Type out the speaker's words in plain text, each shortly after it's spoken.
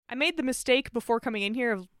I made the mistake before coming in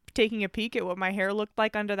here of taking a peek at what my hair looked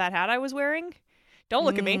like under that hat I was wearing. Don't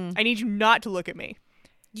look at me. I need you not to look at me.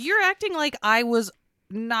 You're acting like I was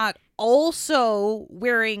not also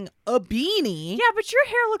wearing a beanie. Yeah, but your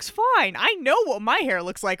hair looks fine. I know what my hair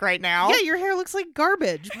looks like right now. Yeah, your hair looks like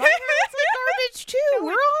garbage. My hair looks like garbage too.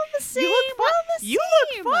 We're all the same. You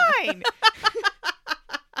look fine.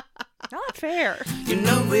 Not fair. You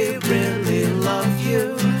know we really love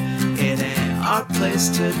you. It ain't our place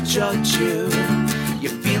to judge you.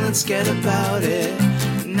 You're feeling scared about it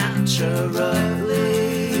naturally.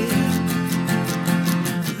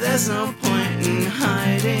 There's no point in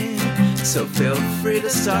hiding, so feel free to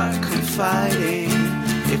start confiding.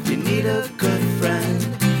 If you need a good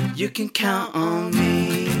friend, you can count on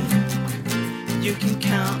me. You can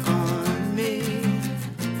count on me.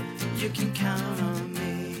 You can count on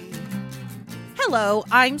me. Hello,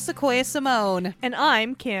 I'm Sequoia Simone. And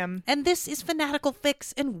I'm Kim. And this is Fanatical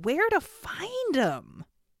Fix and Where to Find 'Em.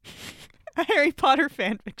 A Harry Potter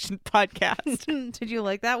fanfiction podcast. Did you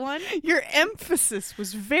like that one? Your emphasis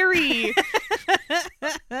was very...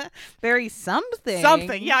 Very something.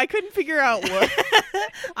 something. Yeah, I couldn't figure out what.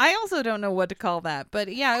 I also don't know what to call that,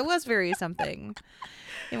 but yeah, it was very something.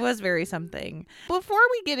 It was very something. Before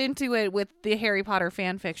we get into it with the Harry Potter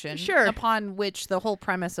fan fiction, Sure. upon which the whole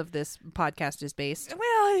premise of this podcast is based.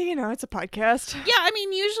 Well, you know, it's a podcast. Yeah, I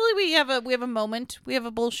mean, usually we have a moment. We have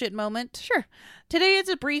a bullshit moment. Sure. Today it's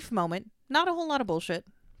a brief moment. Not a whole lot of bullshit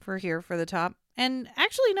for the top. And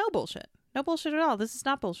actually no bullshit. No bullshit at all. This is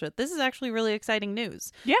not bullshit. This is actually really exciting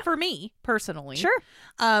news. Yeah. For me, personally. Sure.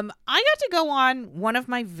 I got to go on one of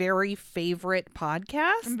my very favorite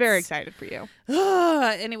podcasts. I'm very excited for you.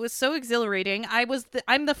 And it was so exhilarating.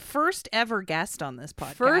 I'm the first ever guest on this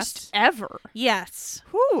podcast. First ever. Yes.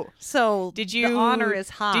 Whew. So Did you? the honor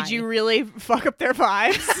is high. Did you really fuck up their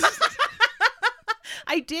vibes?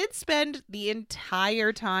 I did spend the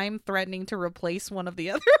entire time threatening to replace one of the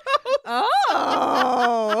other hosts.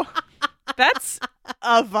 Oh. That's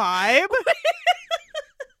a vibe.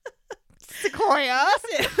 Sequoia.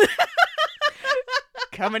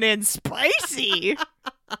 Coming in spicy.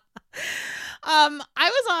 I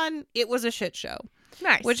was on It Was a Shit Show.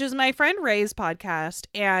 Nice. Which is my friend Ray's podcast,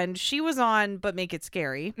 and she was on But Make It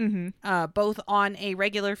Scary, both on a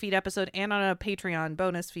regular feed episode and on a Patreon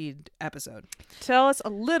bonus feed episode. Tell us a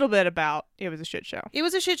little bit about It Was a Shit Show. It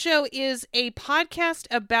Was a Shit Show is a podcast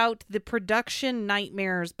about the production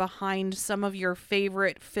nightmares behind some of your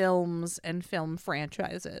favorite films and film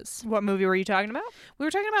franchises. What movie were you talking about? We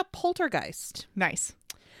were talking about Poltergeist. Nice.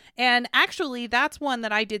 And actually, that's one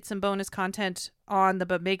that I did some bonus content on the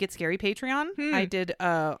But Make It Scary Patreon. I did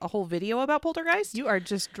a whole video about Poltergeist. You are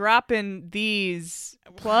just dropping these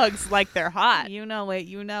plugs like they're hot. You know it.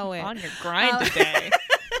 On your grind today.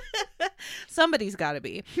 Somebody's got to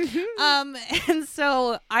be. And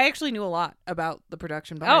so I actually knew a lot about the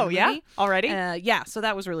production behind the movie. Already? Yeah, so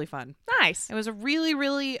that was really fun. Nice. It was a really,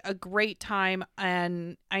 really a great time,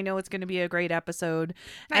 and I know it's going to be a great episode.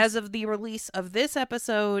 Nice. As of the release of this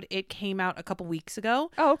episode, it came out a couple weeks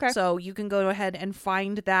ago. Oh, okay. So you can go ahead and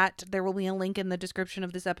find that. There will be a link in the description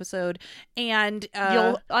of this episode, and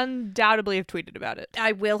You'll undoubtedly have tweeted about it.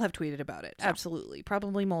 I will have tweeted about it. Absolutely.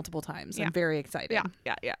 Probably multiple times. Yeah. I'm very excited.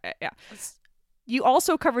 Yeah. You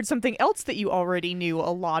also covered something else that you already knew a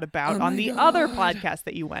lot about on the other podcast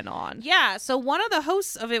that you went on. Yeah, so one of the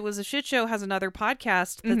hosts of It Was a Shit Show has another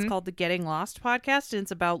podcast that's called the Getting Lost podcast, and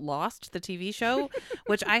it's about Lost, the TV show,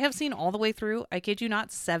 which I have seen all the way through, I kid you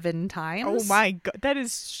not, 7 times. Oh my God. That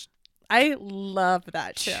is I love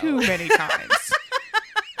that show. too many times.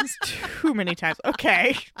 It's too many times.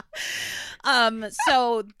 Okay.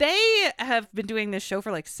 So they have been doing this show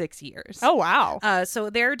for like 6 years. Oh, wow. So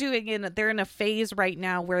they're in a phase right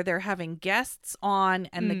now where they're having guests on,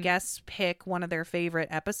 and the guests pick one of their favorite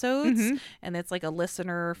episodes, and it's like a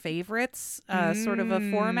listener favorites sort of a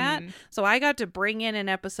format. So I got to bring in an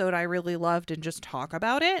episode I really loved and just talk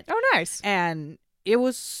about it. Oh, nice. And it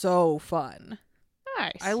was so fun.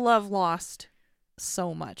 Nice. I love Lost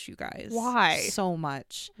so much, you guys. Why? So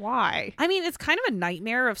much. Why? I mean, it's kind of a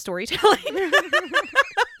nightmare of storytelling.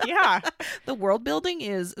 Yeah. The world building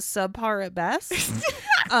is subpar at best.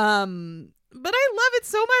 But I love it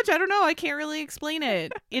so much. I don't know. I can't really explain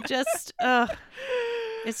it. It just,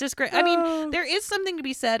 it's just great. I mean, there is something to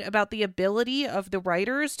be said about the ability of the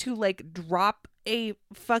writers to like drop a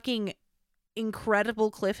fucking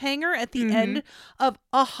incredible cliffhanger at the end of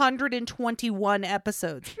 121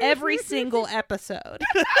 episodes. Every single episode.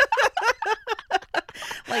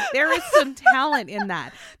 Like, there is some talent in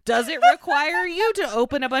that. Does it require you to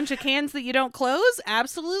open a bunch of cans that you don't close?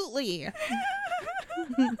 Absolutely.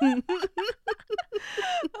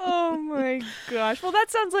 my gosh. Well, that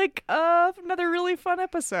sounds like another really fun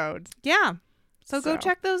episode. Yeah. So go So.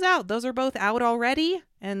 check those out. Those are both out already,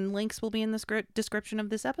 and links will be in the description of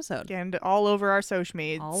this episode. And all over our social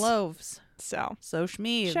medias. All ovs. So Social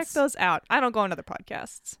medias. check those out. I don't go on other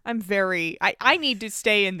podcasts. I need to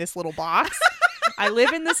stay in this little box. I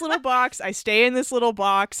live in this little box. I stay in this little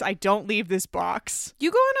box. I don't leave this box. You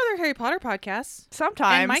go on other Harry Potter podcasts.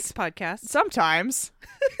 Sometimes. And Mike's podcast. Sometimes.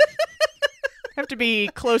 Have to be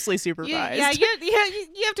closely supervised.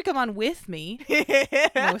 You have to come on with me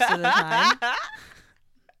most of the time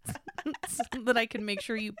so that I can make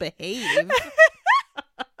sure you behave.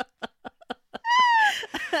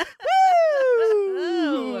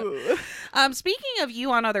 Woo! Speaking of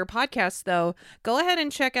you on other podcasts, though, go ahead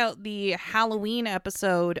and check out the Halloween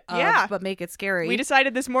episode of Yeah. But Make It Scary. We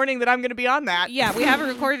decided this morning that I'm going to be on that. Yeah, we haven't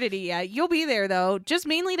recorded it yet. You'll be there, though, just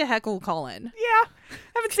mainly to heckle Colin. Yeah.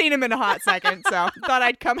 Haven't seen him in a hot second, so thought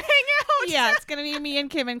I'd come hang out. Yeah, it's going to be me and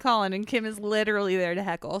Kim and Colin, and Kim is literally there to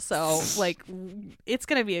heckle. So, like, it's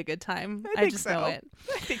going to be a good time. I think just so. know it.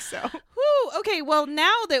 I think so. Woo! Okay, well,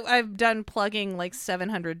 now that I've done plugging like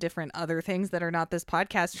 700 different other things that are not this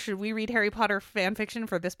podcast, should we read Harry Potter fan fiction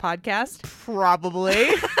for this podcast? Probably.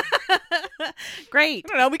 Great. I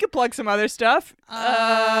don't know. We could plug some other stuff.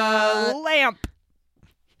 Lamp.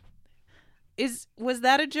 Was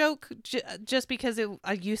that a joke just because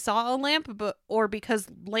you saw a lamp, or because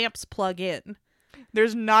lamps plug in?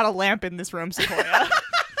 There's not a lamp in this room, Sequoia.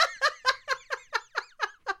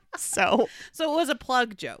 So it was a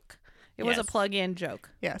plug joke. It was a Yes. plug-in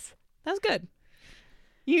joke. yes. That was good.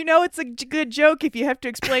 You know it's a good joke if you have to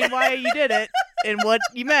explain why you did it and what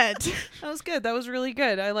you meant. That was good. That was really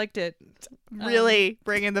good. I liked it. Really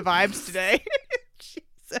bringing the vibes today.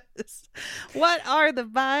 Jesus. What are the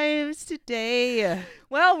vibes today?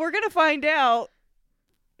 Well, we're going to find out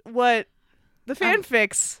what the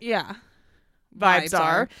fanfics Yeah. vibes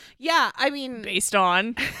are Yeah, I mean, based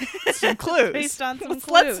on some clues. based on some Let's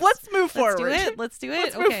clues. move Let's forward. do it. Let's do it.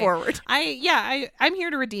 Let's move forward. I'm here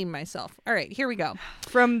to redeem myself. All right, here we go.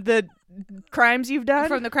 From the crimes you've done?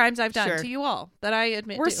 From the crimes I've done Sure. to you all that I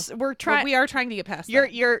admit to. we're But trying we are trying to get past You're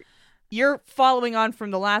that. you're following on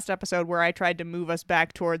from the last episode where I tried to move us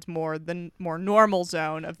back towards more normal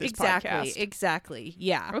zone of this podcast. Exactly.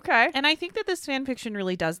 Yeah. Okay. And I think that this fan fiction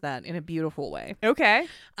really does that in a beautiful way. Okay.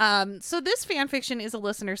 So this fan fiction is a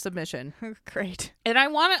listener submission. Great. And I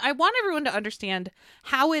want everyone to understand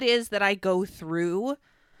how it is that I go through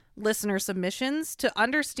listener submissions to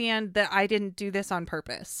understand that I didn't do this on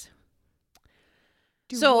purpose.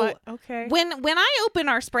 So, okay. When I open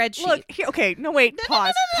our spreadsheet, Look, okay, no, wait,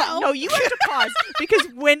 pause. No, you have to pause because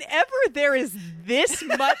whenever there is this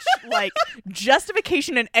much like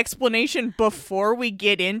justification and explanation before we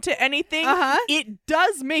get into anything, it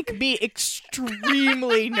does make me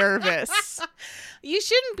extremely nervous. you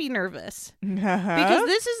shouldn't be nervous because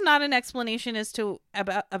this is not an explanation as to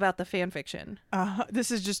about the fan fiction.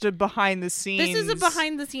 This is just a behind the scenes. This is a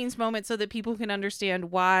behind the scenes moment so that people can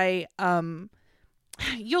understand why.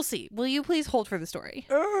 You'll see. Will you please hold for the story?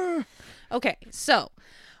 Okay, so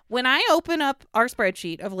when I open up our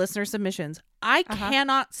spreadsheet of listener submissions, I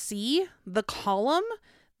cannot see the column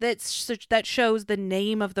that shows the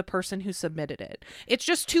name of the person who submitted it. It's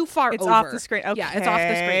just too far It's over. off the screen. Okay. Yeah, it's off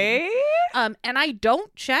the screen. And I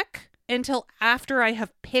don't check until after I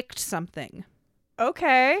have picked something.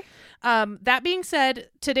 Okay. That being said,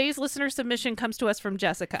 today's listener submission comes to us from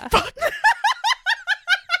Jessica.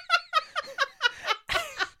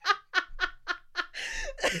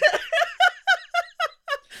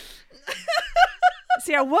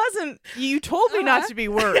 See, I wasn't. You told me not to be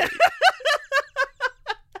worried.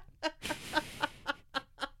 I'm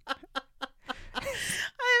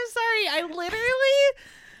sorry. I literally.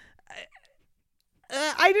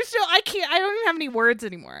 I just don't. I can't. I don't even have any words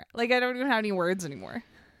anymore. Like I don't even have any words anymore.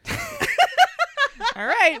 All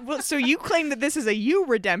right. Well, so you claim that this is a you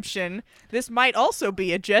redemption. This might also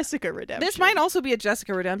be a Jessica redemption. This might also be a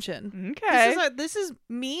Jessica redemption. Okay. This is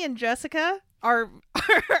me and Jessica. Our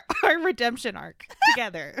redemption arc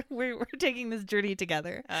together. We're taking this journey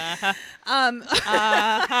together.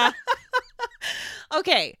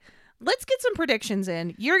 Okay, let's get some predictions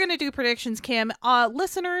in. You're gonna do predictions, Kim.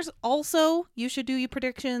 Listeners, also, you should do your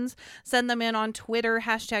predictions. Send them in on Twitter,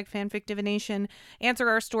 #fanficdivination. Answer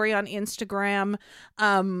our story on Instagram.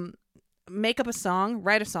 Make up a song,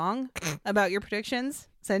 write a song about your predictions.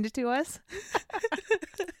 Send it to us.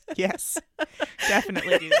 Yes.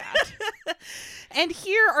 Definitely do that. And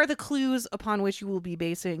here are the clues upon which you will be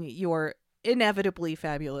basing your inevitably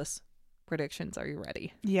fabulous predictions. Are you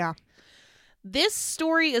ready? Yeah. This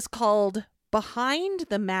story is called Behind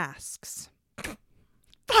the Masks.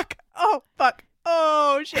 Fuck. Oh.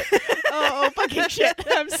 shit. Oh, fucking shit.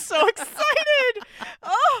 I'm so excited.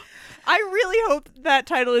 Oh, I really hope that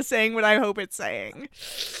title is saying what I hope it's saying.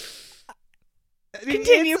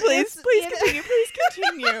 Continue, please. Please continue. Please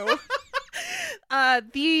continue.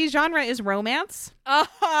 The genre is romance.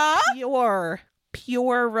 Uh-huh.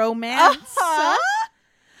 Pure romance. Uh-huh.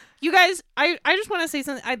 You guys, I just want to say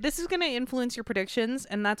something. This is going to influence your predictions,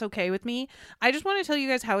 and that's okay with me. I just want to tell you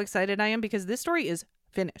guys how excited I am because this story is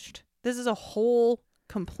finished. This is a whole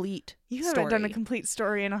complete You story. haven't done a complete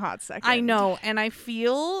story in a hot second. I know, and I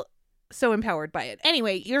feel so empowered by it.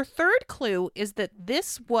 Anyway, your third clue is that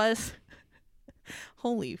this was...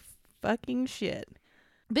 Holy fucking shit.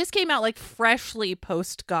 This came out like freshly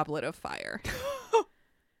post Goblet of Fire.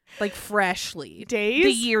 Like freshly. Days?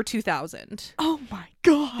 The year 2000. Oh my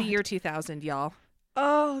god. The year 2000, y'all.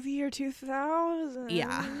 Oh, the year 2000.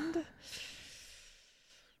 Yeah.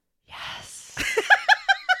 Yes.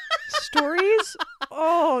 Stories?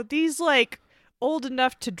 Oh, these like old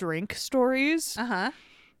enough to drink stories Uh-huh.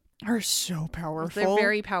 are so powerful. They're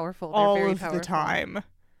very powerful. They're all very of powerful. the time.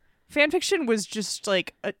 Fanfiction was just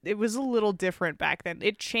like it was a little different back then.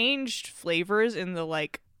 It changed flavors in the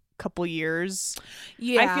like couple years.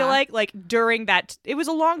 Yeah. I feel like during that it was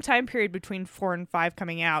a long time period between 4 and 5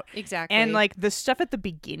 coming out. Exactly. And like the stuff at the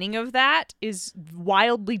beginning of that is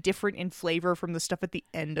wildly different in flavor from the stuff at the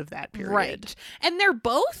end of that period. Right. And they're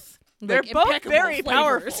both They're like, both impeccable very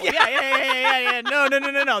flavors. powerful. Yeah.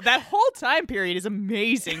 No. That whole time period is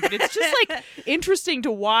amazing, but it's just like interesting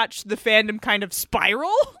to watch the fandom kind of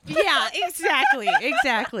spiral. Yeah,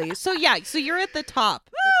 exactly. So you're at the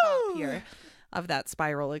top here of that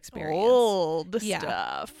spiral experience. Old Yeah.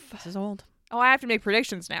 stuff. This is old. Oh, I have to make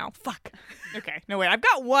predictions now. Fuck. Okay. No, wait. I've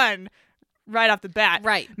got one right off the bat.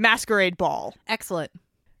 Right. Masquerade Ball. Excellent.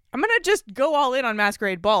 I'm going to just go all in on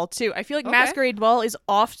Masquerade Ball, too. I feel like Okay. Masquerade Ball is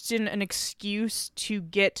often an excuse to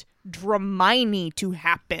get Dramini to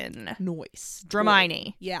happen. Noise.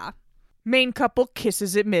 Dramini. Yeah. Main couple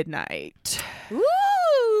kisses at midnight.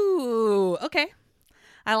 Ooh. Okay.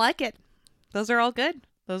 I like it. Those are all good.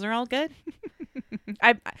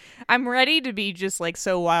 I'm ready to be just like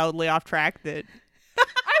so wildly off track that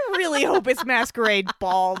I really hope it's Masquerade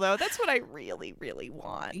Ball, though. That's what I really, really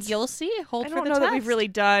want. You'll see. Hold I for don't the know test. that we've really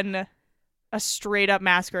done a straight up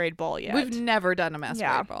Masquerade Ball yet. We've never done a masquerade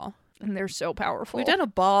Yeah. ball. And they're so powerful. We've done a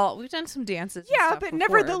ball. We've done some dances. and yeah, stuff but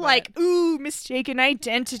never before, the like, ooh, mistaken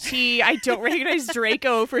identity. I don't recognize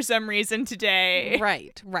Draco for some reason today.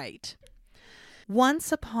 Right.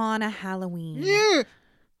 Once upon a Halloween. Yeah.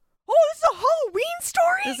 Oh, this is a Halloween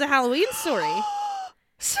story? This is a Halloween story.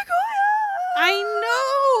 Sequoia!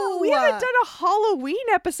 I know. We haven't done a Halloween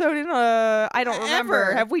episode in I don't remember.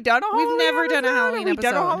 Ever. Have we done a We've Halloween never done a episode? Halloween Have we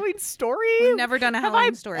done a episode. Halloween story? We've never done a Halloween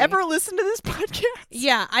Have I story. ever listened to this podcast?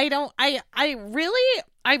 Yeah, I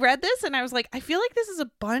read this and I was like, I feel like this is a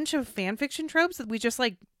bunch of fan fiction tropes that we just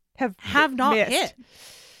like have not missed. hit.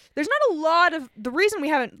 There's not a lot of the reason we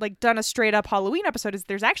haven't like done a straight up Halloween episode is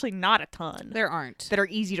there's actually not a ton There aren't. that are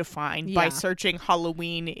easy to find Yeah. by searching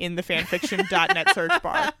Halloween in the fanfiction.net search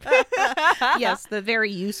bar. Yes, the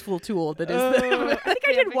very useful tool that is I think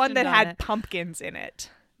I did one that had fanfiction.net. pumpkins in it.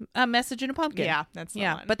 A message in a pumpkin. Yeah, that's the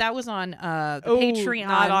one. But that was on the Oh, Patreon,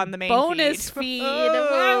 not on the main bonus feed. feed.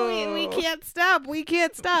 Oh. We can't stop. We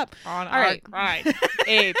can't stop. On All right. right.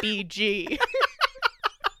 ABG.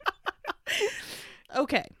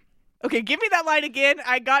 Okay. Okay, give me that line again.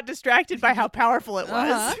 I got distracted by how powerful it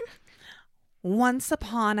was. Uh-huh. Once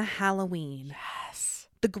upon a Halloween, Yes.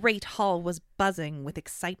 the great hall was buzzing with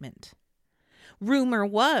excitement. Rumor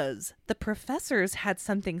was the professors had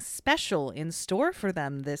something special in store for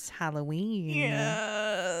them this Halloween.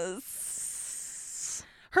 Yes.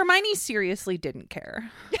 Hermione seriously didn't care.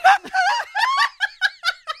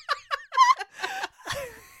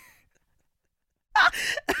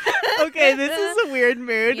 Okay, this is a weird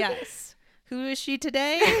mood. Yes. Who is she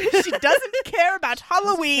today? She doesn't care about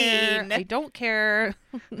Halloween. I don't care.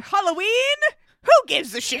 Halloween? Who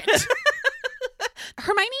gives a shit?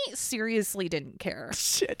 Hermione seriously didn't care.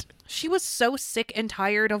 Shit. She was so sick and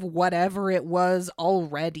tired of whatever it was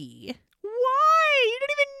already. Why? You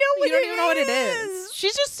don't even know what You don't even know what it is.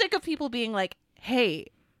 She's just sick of people being like, hey,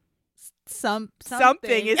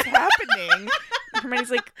 Something is happening.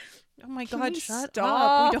 Hermione's like, oh my Can God, we shut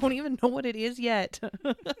stop? up. We don't even know what it is yet.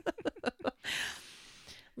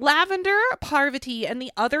 Lavender, Parvati, and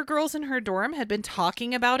the other girls in her dorm had been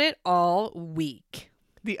talking about it all week.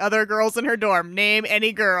 the other girls in her dorm. Name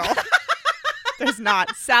any girl. There's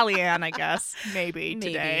not. Sally Ann, I guess. Maybe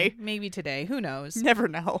today. Maybe today. Who knows? Never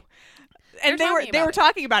know. And They're they were talking about it.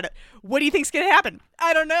 talking about it. What do you think's gonna happen?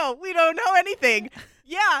 I don't know. We don't know anything.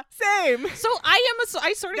 Yeah, same. So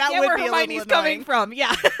I sort of That get would where be a little Hermione's coming annoying. from.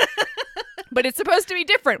 Yeah. But it's supposed to be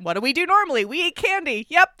different. What do we do normally? We eat candy.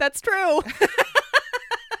 Yep, that's true.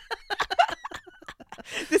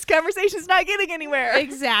 This conversation's not getting anywhere.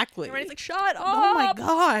 Exactly. Everybody's like, shut up. Oh my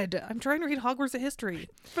god. I'm trying to read Hogwarts of History.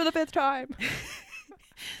 For the 5th time.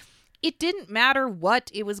 It didn't matter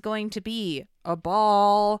what it was going to be. A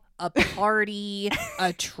ball, a party,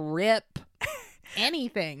 a trip,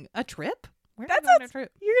 anything. A trip? Where That am I going on a sounds-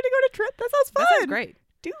 trip? You're going to go to a trip? That sounds fun. That sounds great.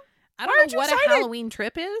 Dude, I why don't aren't know you what excited? a Halloween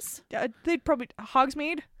trip is. they'd probably...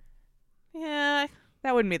 Hogsmeade? Yeah,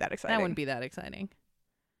 That wouldn't be that exciting. that wouldn't be that exciting.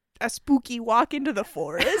 A spooky walk into the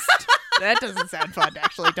forest? That doesn't sound fun,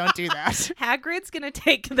 actually. Don't do that. Hagrid's gonna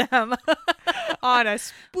take them On a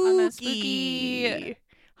spooky- spooky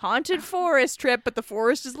haunted forest trip, but the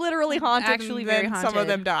forest is literally haunted. Actually and very then some of haunted.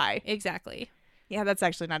 them die. Exactly. Yeah, that's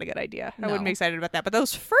actually not a good idea. I No. wouldn't be excited about that. But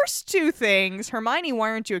those first two things, Hermione, why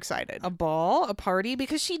aren't you excited? A ball, a party,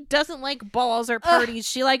 because she doesn't like balls or parties.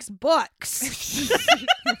 She likes books.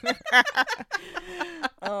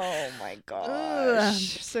 Oh my gosh. Ugh.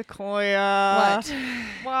 Sequoia. What?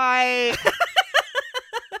 Why?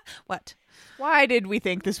 What? Why did we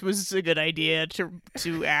think this was a good idea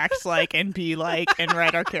to act like and be like and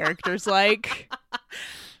write our characters like?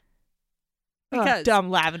 Because- dumb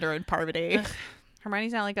Lavender and Parvati. Ugh.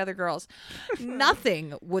 Hermione's not like other girls.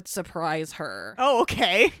 Nothing would surprise her. Oh,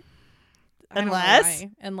 okay. I don't know Unless?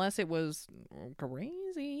 why. Unless it was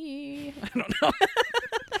crazy. I don't know.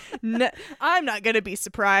 No, I'm not gonna be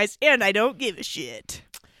surprised, and I don't give a shit.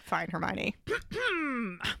 Fine, Hermione.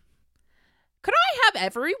 Could I have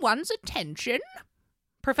everyone's attention?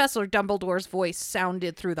 Professor Dumbledore's voice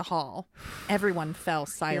sounded through the hall. Everyone fell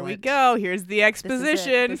silent. Here we go. Here's the This is it.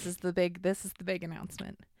 exposition. This is the big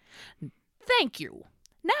announcement. Thank you.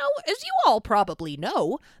 Now, as you all probably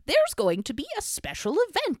know, there's going to be a special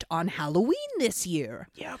event on Halloween this year.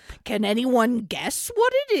 Yep. Can anyone guess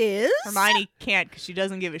what it is? Hermione can't because she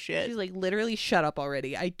doesn't give a shit. She's like, literally, shut up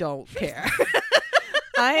already. I don't care.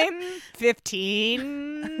 I'm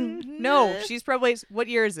 15. No, she's probably. What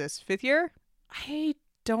year is this? 5th year? I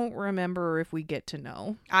don't remember if we get to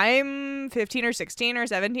know. I'm 15 or 16 or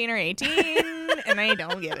 17 or 18, and I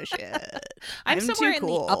don't give a shit. I'm somewhere too in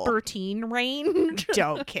cool. the upper teen range.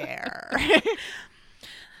 Don't care.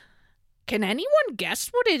 Can anyone guess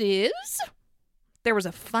what it is? There was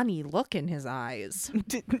a funny look in his eyes.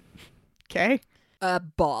 Okay. A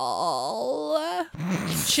ball.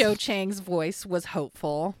 Cho Chang's voice was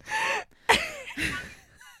hopeful.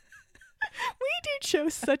 We do Cho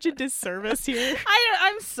such a disservice here.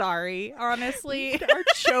 I'm sorry, honestly. Our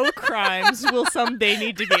Cho crimes will someday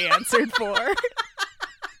need to be answered for.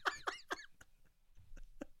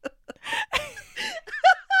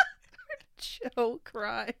 Cho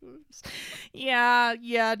crimes. Yeah,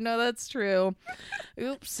 no, that's true.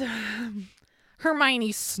 Oops.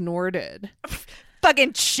 Hermione snorted.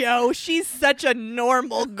 Fucking Cho, she's such a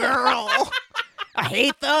normal girl. I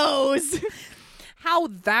hate those. How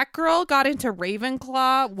that girl got into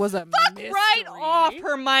Ravenclaw was a mystery. Right off,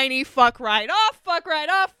 Hermione. Fuck right off. Fuck right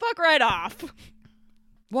off. Fuck right off.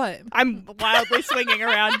 What? I'm wildly swinging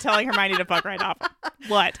around telling Hermione to fuck right off.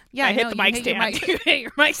 What? Yeah, I hit no, the you mic hit your stand. mic- You hit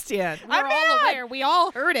your mic stand. We're I'm all mad. aware. We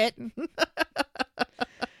all heard it.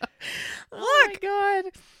 Oh my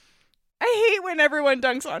god. I hate when everyone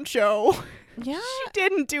dunks on Cho. Yeah. She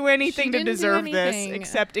didn't do anything She to didn't do deserve this anything.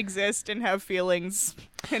 except exist and have feelings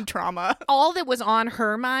and trauma. All that was on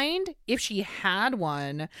her mind, if she had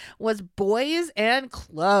one, was boys and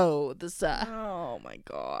clothes. Oh my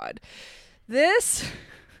god. This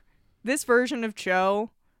version of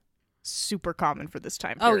Cho, super common for this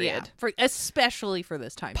time period. Oh yeah, especially for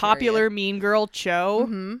this time. Popular mean girl Cho.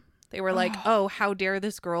 Hmm. They were like, "Oh, how dare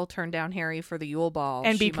this girl turn down Harry for the Yule Ball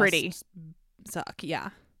And be She pretty. must suck." Yeah,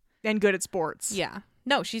 And good at sports. yeah.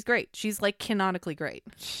 No, she's great. She's like canonically great.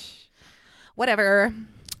 Whatever.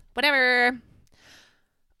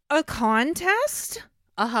 A contest?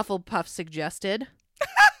 A Hufflepuff suggested.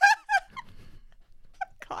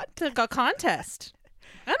 A contest.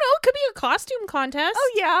 I don't know. It could be a costume contest.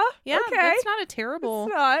 Oh yeah. yeah. Okay. That's not a terrible.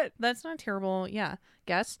 It's not. That's not terrible. Yeah.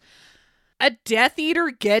 Guess. A Death Eater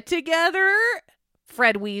get together?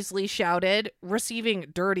 Fred Weasley shouted, receiving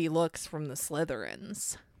dirty looks from the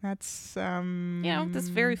Slytherins. That's That's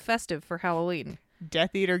very festive for Halloween.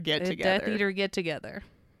 Death Eater get A together. Death Eater get together.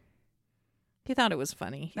 He thot it was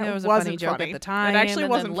funny. That It was a wasn't funny joke funny. at the time. It actually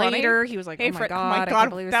and wasn't then funny. later, he was like, Hey, "Oh my Fred- god, I can't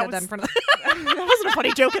believe I that said that in was- front of." That wasn't a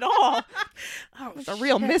funny joke at all. Oh, It's a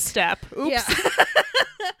real shit. misstep. Oops. Yeah.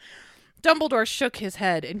 Dumbledore shook his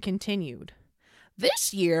head and continued.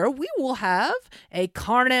 This year, we will have a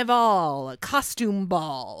carnival, a costume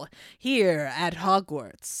ball, here at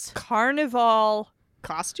Hogwarts. Carnival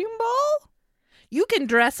costume ball? You can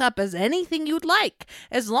dress up as anything you'd like,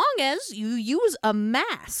 as long as you use a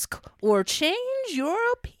mask or change your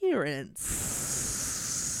appearance.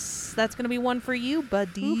 That's going to be one for you,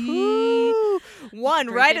 buddy. Woo-hoo. One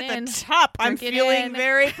Drink right it at in. the top. I'm Drink it feeling in.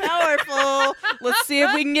 very powerful. Let's see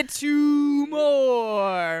if we can get 2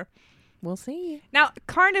 more. We'll see. Now,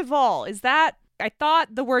 carnival, is that... I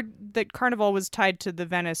thought the word that carnival was tied to the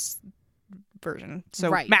Venice version. So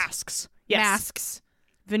Right. masks. Yes. Masks.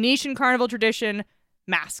 Venetian carnival tradition,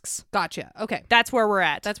 masks. Gotcha. Okay. That's where we're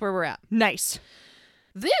at. That's where we're at. Nice.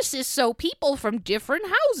 This is so people from different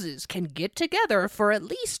houses can get together for at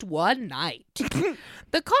least one night.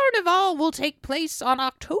 The carnival will take place on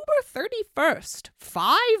October 31st,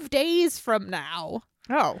 5 days from now.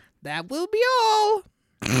 Oh. That will be all.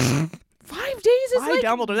 5 days is Why like...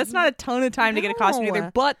 Dumbledore? That's not a ton of time to get a costume No.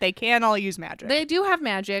 together, but they can all use magic. They do have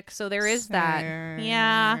magic, so there is that.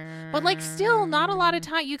 Yeah. But, like, still not a lot of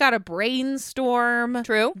time. You got to brainstorm.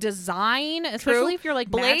 True. Design, especially if you're, like,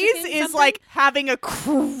 Blaze magicking is something. like having a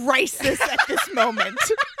crisis at this moment.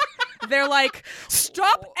 They're like,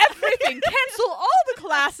 stop everything, cancel all the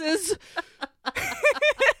classes.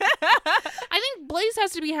 I think Blaze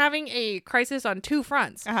has to be having a crisis on 2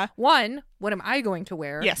 fronts. Uh-huh. One, what am I going to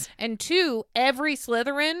wear? Yes. And 2, every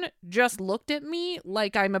Slytherin just looked at me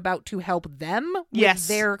like I'm about to help them with Yes.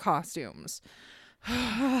 their costumes.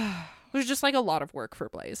 It was just like a lot of work for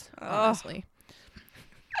Blaze, honestly.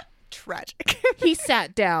 Tragic. He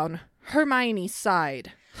sat down. Hermione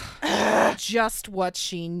sighed. Just what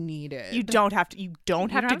she needed. You don't have to. You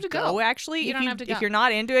don't have to go. Actually, You if don't have to go. If you're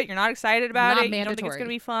not into it, you're not excited about Not it. You don't think it's mandatory. gonna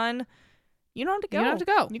be fun. You don't have to go. You don't have to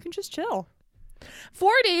go. You can just chill.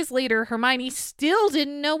 4 days later, Hermione still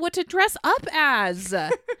didn't know what to dress up as.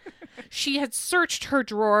 She had searched her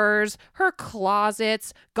drawers, her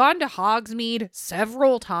closets, gone to Hogsmeade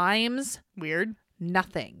several times. Weird.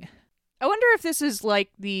 Nothing. I wonder if this is like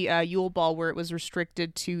the Yule Ball where it was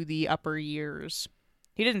restricted to the upper years.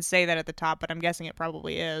 He didn't say that at the top, but I'm guessing it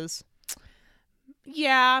probably is.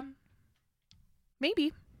 Yeah.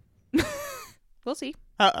 Maybe. We'll see.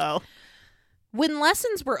 Uh-oh. When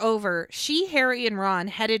lessons were over, she, Harry, and Ron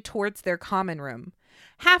headed towards their common room.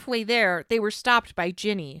 Halfway there, they were stopped by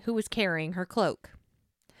Ginny, who was carrying her cloak.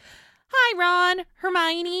 Hi, Ron,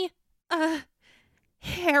 Hermione,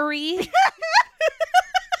 Harry.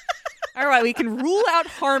 All right, we can rule out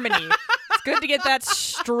Harmony. It's good to get that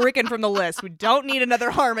stricken from the list. We don't need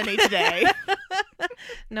another Harmony today.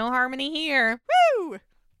 No Harmony here, Woo!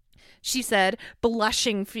 she said,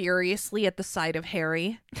 blushing furiously at the sight of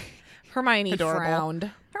Harry. Hermione Adorable.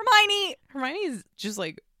 frowned. Hermione! Hermione's just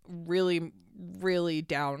like really, really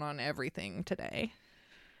down on everything today.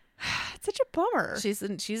 It's such a bummer. She's a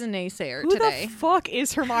naysayer Who today. the fuck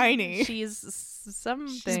is Hermione? She's something.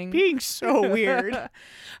 She's being so weird.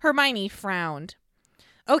 Hermione frowned.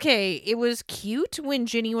 Okay, it was cute when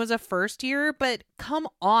Ginny was a first year, but come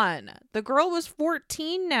on. The girl was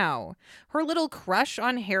 14 now. Her little crush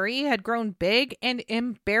on Harry had grown big and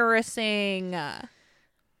embarrassing.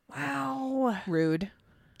 Wow. Rude.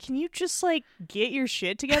 Can you just, like, get your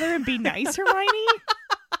shit together and be nice, Hermione?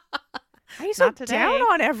 Why are you so Not today. down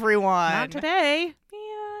on everyone? Not today.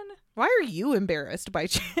 Man. Why are you embarrassed by,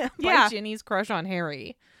 by Yeah. Ginny's crush on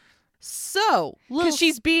Harry? So, Because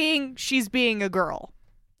she's being a girl.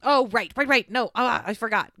 Oh, right. No, I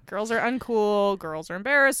forgot. Girls are uncool. Girls are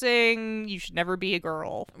embarrassing. You should never be a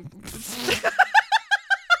girl.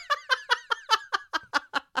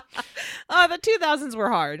 The 2000s were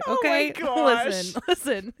hard, okay? Oh my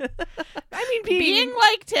Listen. I mean, Being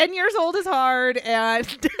like 10 years old is hard,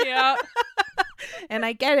 and yeah, and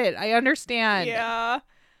I get it. I understand. yeah.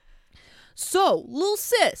 So, little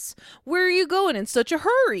sis, where are you going in such a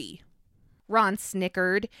hurry? Ron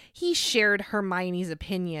snickered. He shared Hermione's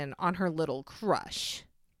opinion on her little crush.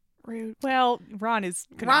 Rude. Well, Ron is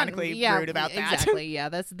canonically rude about that. Exactly. Yeah,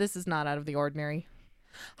 this is not out of the ordinary.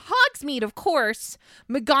 Hogsmeade, of course.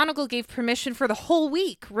 McGonagall gave permission for the whole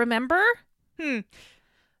week, remember?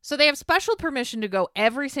 So they have special permission to go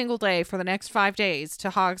every single day for the next 5 days to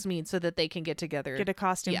Hogsmeade so that they can get together. Get a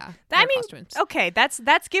costume. Yeah. I wear mean, costumes. okay, that's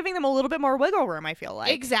giving them a little bit more wiggle room, I feel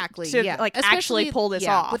like. Exactly. To, yeah. like, actually pull this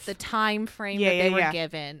off. With the time frame Yeah, that they yeah, were yeah.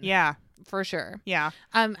 given. Yeah. For sure. Yeah.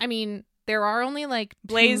 I mean, there are only like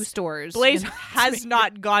Blaze- 2 stores. Blaze in has Hogsmeade.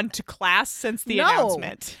 not gone to class since the No.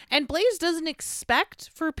 announcement. And Blaze doesn't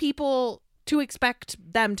expect for people to expect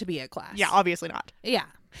them to be at class. Yeah, obviously not. Yeah.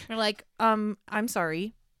 They're like, I'm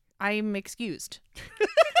sorry. I'm excused.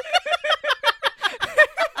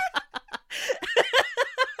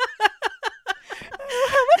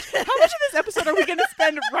 much of this episode are we going to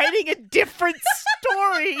spend writing a different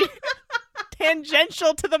story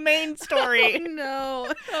tangential to the main story? Oh,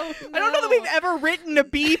 no. Oh, no. I don't know that we've ever written a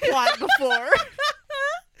B plot before.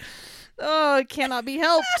 Oh, it cannot be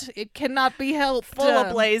helped. It cannot be helped. Full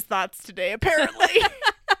of Blaze thoughts today, apparently.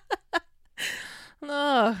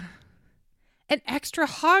 Ugh. An extra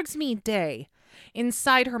Hogsmeade day.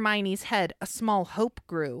 Inside Hermione's head, a small hope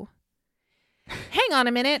grew. Hang on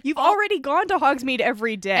a minute. You've already gone to Hogsmeade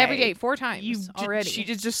every day. Every day, 4 times already. She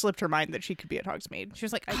just slipped her mind that she could be at Hogsmeade. She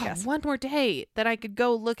was like, I guess. one more day that I could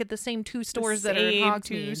go look at the same 2 stores that are in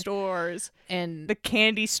Hogsmeade. 2 stores. And the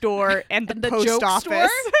candy store and the post joke office. Store?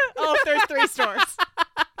 Oh, there's 3 stores.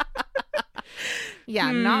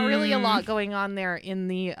 Yeah, not really a lot going on there in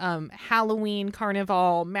the Halloween,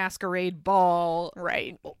 carnival, masquerade, ball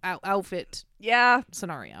outfit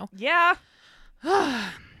scenario. Yeah.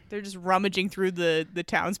 They're just rummaging through the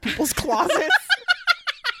townspeople's closets.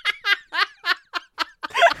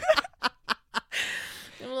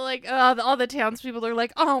 Like, all the townspeople are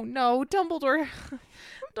like, oh no, Dumbledore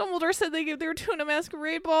said they were doing a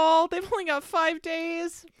masquerade ball. They've only got 5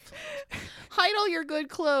 days. Hide all your good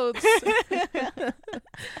clothes.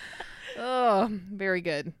 Oh, very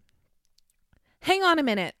good. Hang on a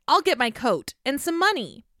minute. I'll get my coat and some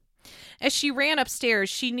money. As she ran upstairs,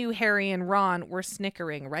 she knew Harry and Ron were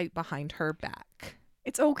snickering right behind her back.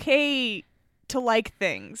 It's okay to like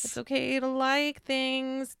things. It's okay to like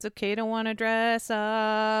things. It's okay to want to dress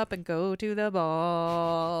up and go to the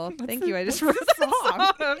ball. Thank you. I just wrote a song.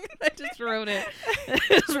 I just wrote it. I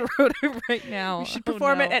just wrote it right now. You should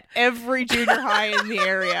perform it at every junior high in the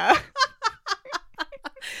area.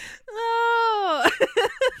 Oh.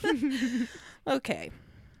 Okay.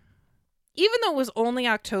 Even though it was only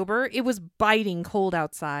October, it was biting cold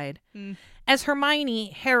outside. As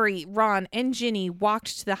Hermione, Harry, Ron, and Ginny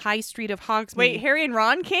walked to the high street of Hogsmeade. Wait, Harry and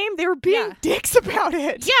Ron came? They were being dicks about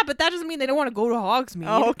it. Yeah, but that doesn't mean they don't want to go to Hogsmeade.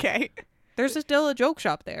 Oh, okay. There's still a joke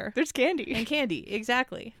shop there. There's candy. And candy,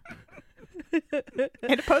 exactly.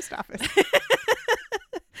 And a post office.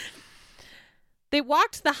 They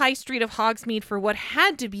walked the high street of Hogsmeade for what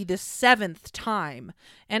had to be the 7th time.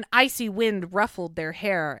 An icy wind ruffled their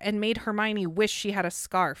hair and made Hermione wish she had a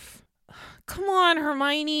scarf. Come on,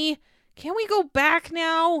 Hermione. Can't we go back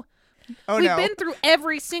now? Oh, We've been through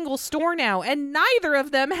every single store now, and neither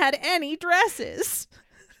of them had any dresses.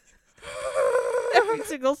 Every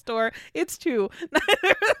single store. It's 2.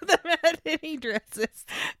 Neither of them had any dresses.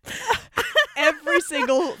 Every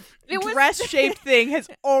single dress-shaped thing has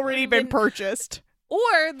already been purchased.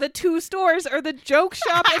 Or the 2 stores are the joke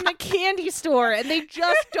shop and the candy store, and they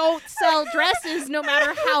just don't sell dresses no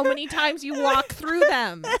matter how many times you walk through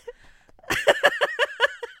them.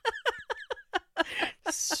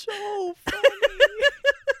 So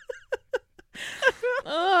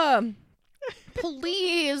funny.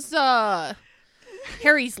 Please.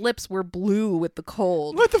 Harry's lips were blue with the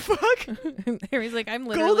cold. What the fuck? Harry's like, I'm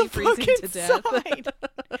literally freezing to death. Go the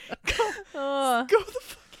fuck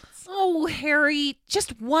inside. Oh, Harry,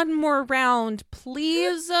 just one more round,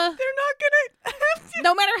 please. They're not gonna have to.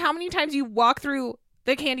 No matter how many times you walk through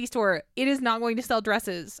the candy store, it is not going to sell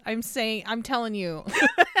dresses. I'm telling you.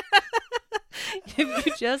 If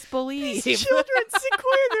you just believe. These children,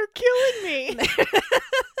 Sequoia, they're killing me.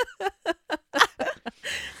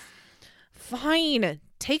 Fine.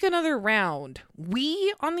 Take another round.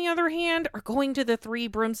 We, on the other hand, are going to the 3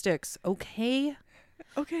 broomsticks, okay?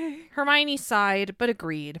 Okay. Hermione sighed, but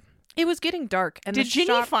agreed. It was getting dark, and did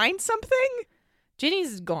Ginny find something?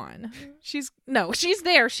 Ginny's gone. She's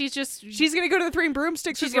there. She's gonna go to the 3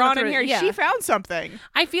 broomsticks with gonna Ron and Harry. yeah. She found something.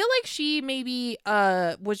 I feel like she maybe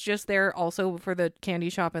was just there also for the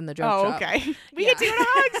candy shop and the joke shop. Oh, okay. We get to go to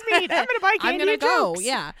Hogsmeade. I'm gonna buy candy. I'm gonna and go. jokes.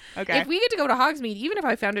 Yeah. Okay. If we get to go to Hogsmeade, even if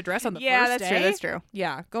I found a dress on the first day, that's true.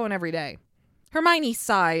 Yeah, going every day. Hermione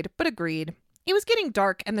sighed, but agreed. It was getting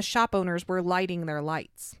dark, and the shop owners were lighting their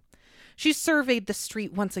lights. She surveyed the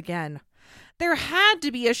street once again. There had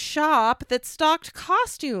to be a shop that stocked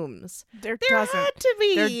costumes. There doesn't. Had to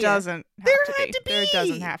be. There doesn't. There had to be. There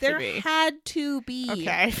doesn't have to be. There had to be.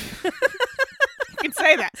 Okay. You can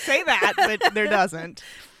say that. Say that, but there doesn't.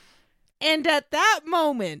 And at that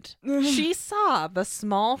moment, she saw the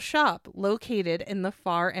small shop located in the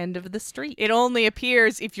far end of the street. It only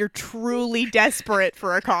appears if you're truly desperate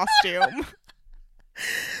for a costume.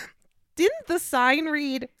 Didn't the sign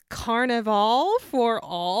read Carnival for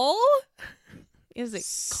all? Is it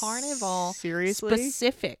Carnival? Seriously?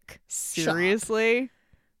 Specific. Seriously? Shop.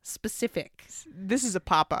 Specific. This is a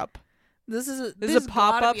pop-up. This is a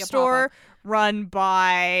pop-up store run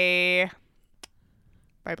by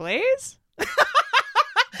Blaze?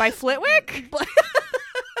 By Flitwick?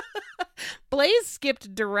 Blaze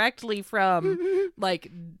skipped directly from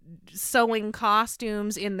like sewing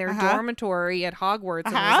costumes in their dormitory at Hogwarts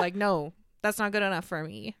and was like, no, that's not good enough for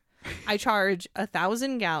me. I charge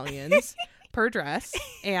 1,000 galleons per dress,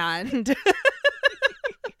 and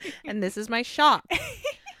and this is my shop.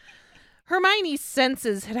 Hermione's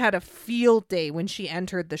senses had had a field day when she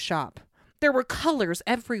entered the shop. There were colors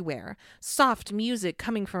everywhere, soft music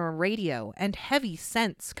coming from a radio, and heavy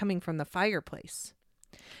scents coming from the fireplace.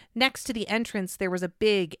 Next to the entrance, there was a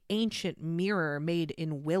big, ancient mirror made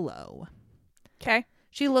in willow. Okay.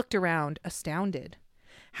 She looked around, astounded.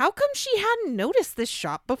 How come she hadn't noticed this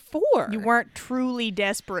shop before? You weren't truly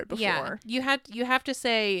desperate before. Yeah, you have to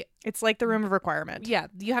say... It's like the room of requirement. Yeah,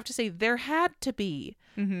 you have to say there had to be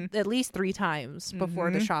at least 3 times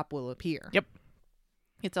before the shop will appear. Yep.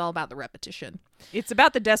 It's all about the repetition. It's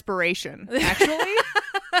about the desperation, actually.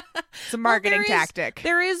 It's a marketing tactic.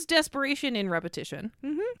 There is desperation in repetition.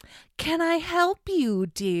 Can I help you,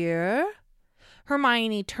 dear?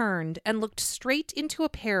 Hermione turned and looked straight into a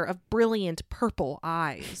pair of brilliant purple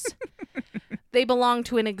eyes. They belonged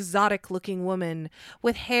to an exotic-looking woman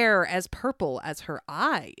with hair as purple as her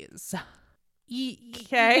eyes.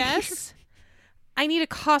 Okay. Yes? I need a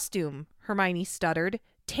costume, Hermione stuttered,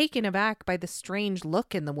 taken aback by the strange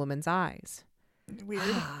look in the woman's eyes. Weird.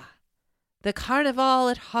 The Carnival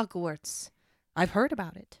at Hogwarts. I've heard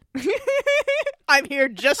about it. I'm here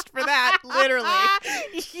just for that, literally.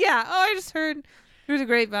 Yeah. Oh, I just heard through the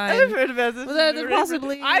grapevine. I've heard about this.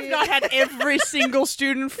 Possibly. I've not had every single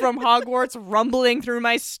student from Hogwarts rumbling through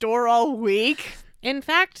my store all week. In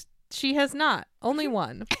fact, she has not. Only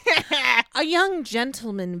one. A young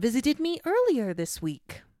gentleman visited me earlier this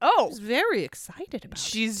week. I was very excited about it.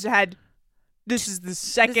 She's had... This is the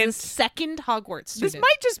second... This is the second Hogwarts student. This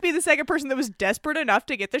might just be the second person that was desperate enough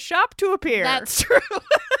to get the shop to appear. That's true.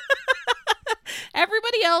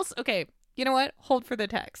 Everybody else... Okay, you know what? Hold for the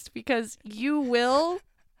text, because you will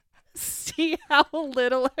see how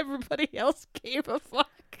little everybody else gave a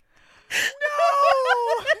fuck.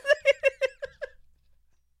 No!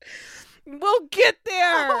 We'll get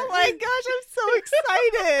there. Oh my gosh, I'm so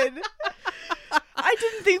excited. I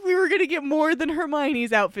didn't think we were going to get more than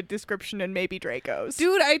Hermione's outfit description and maybe Draco's.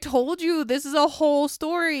 Dude, I told you this is a whole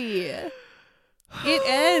story. It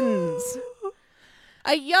ends.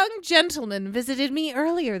 A young gentleman visited me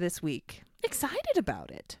earlier this week. Excited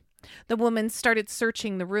about it. The woman started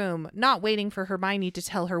searching the room, not waiting for Hermione to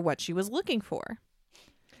tell her what she was looking for.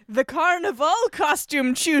 The Carnival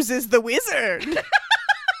costume chooses the wizard.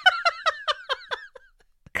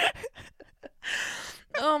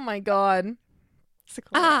 Oh my god.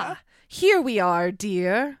 Ah, here we are,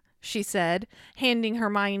 dear, she said, handing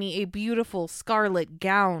Hermione a beautiful scarlet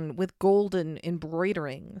gown with golden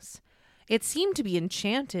embroiderings. It seemed to be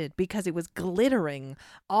enchanted because it was glittering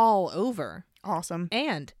all over. Awesome.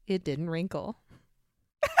 And it didn't wrinkle.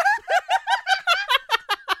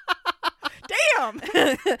 Damn!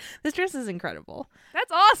 This dress is incredible.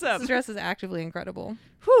 That's awesome. This dress is actively incredible.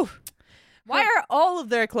 Whew. Why are all of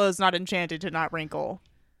their clothes not enchanted to not wrinkle?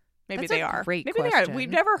 Maybe That's they a are. great Maybe question. they are. We've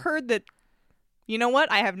never heard that. You know what?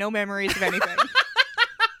 I have no memories of anything. I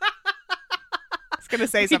was going to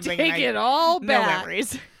say something. Take it all back. No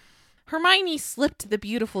memories. Hermione slipped the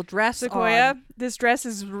beautiful dress Sequoia, on. this dress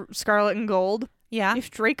is scarlet and gold. Yeah. If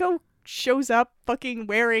Draco shows up fucking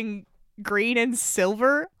wearing green and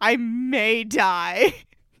silver, I may die.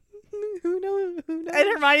 Who knows? And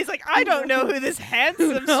Hermione's like, I don't know who this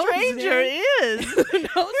handsome stranger is. Who knows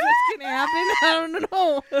what's going to happen? I don't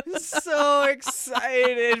know. I'm so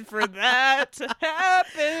excited for that to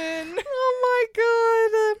happen. Oh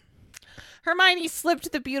my god. Hermione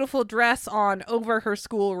slipped the beautiful dress on over her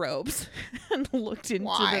school robes and looked into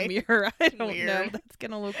Why? the mirror. I don't know. Weird. That's going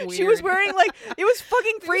to look weird. She was wearing it was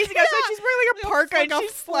fucking freezing outside. She's wearing like a parka Like and a she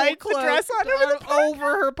full slides the cloak dress on over the parka.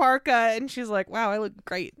 over her parka, and she's like, wow, I look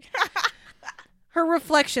great. Her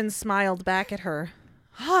reflection smiled back at her.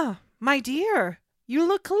 Ah, my dear, you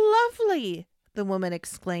look lovely, the woman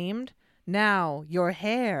exclaimed. Now, your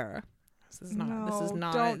hair. This is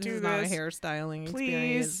not don't do not a this. hairstyling experience.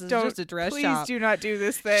 Please This don't. is just a dress Please shop. do not do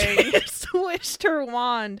this thing. She swished her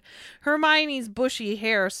wand. Hermione's bushy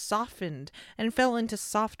hair softened and fell into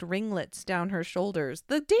soft ringlets down her shoulders.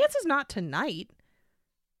 The dance is not tonight.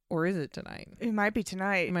 Or is it tonight? It might be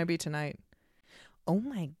tonight. It might be tonight. Oh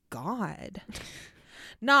my god.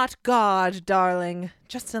 Not God, darling.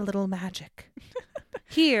 Just a little magic.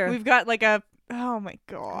 Here. We've got like a. Oh my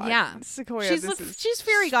god. Yeah. Sequoia. She's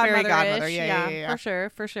fairy godmother-ish. godmother. Yeah.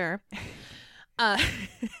 For sure.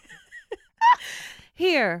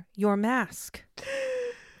 Here, your mask.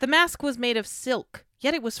 The mask was made of silk,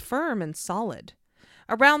 yet it was firm and solid.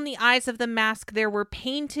 Around the eyes of the mask, there were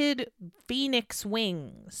painted phoenix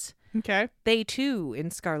wings. Okay. They, too,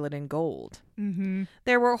 in scarlet and gold. Mm-hmm.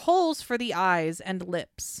 There were holes for the eyes and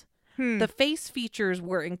lips. Hmm. The face features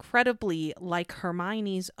were incredibly like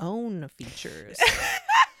Hermione's own features.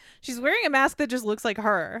 She's wearing a mask that just looks like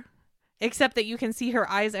her, except that you can see her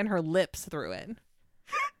eyes and her lips through it.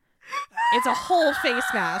 It's a whole face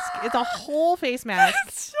mask. It's a whole face mask.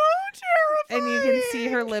 That's so terrifying. And you can see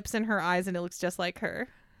her lips and her eyes, and it looks just like her.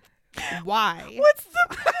 Why? What's the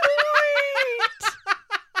point?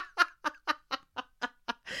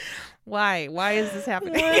 Why? Why is this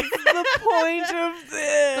happening? What's the point of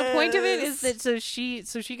this? The point of it is that so she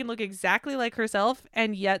can look exactly like herself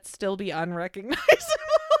and yet still be unrecognizable.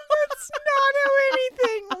 That's not how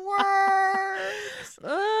anything works.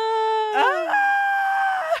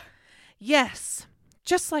 Yes,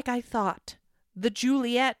 just like I thought. The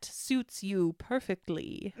Juliet suits you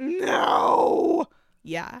perfectly. No.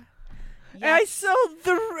 Yeah. I saw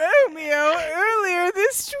the Romeo earlier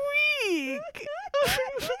this week.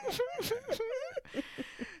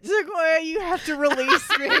 Sequoia, you have to release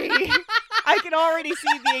me. I can already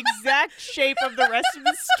see the exact shape of the rest of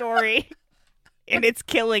the story, and it's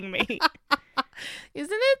killing me.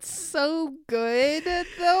 Isn't it so good,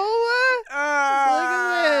 though? Look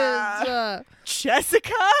at this.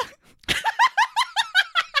 Jessica?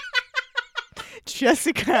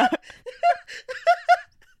 Jessica.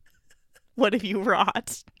 What have you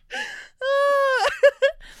wrought?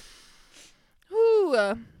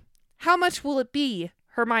 Ooh, how much will it be?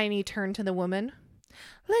 Hermione turned to the woman.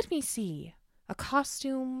 Let me see. A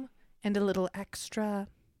costume and a little extra.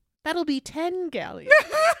 That'll be 10 galleons.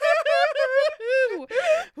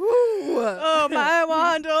 Ooh. Oh, my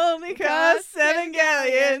wand only costs 7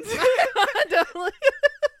 galleons.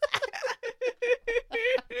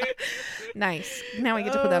 Nice. Now I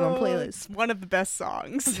get to put that on playlist. One of the best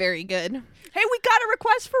songs. Very good. Hey, we got a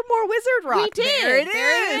request for more Wizard Rock. We did. There it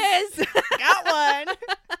There is. Got one.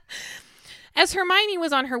 As Hermione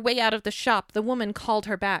was on her way out of the shop, the woman called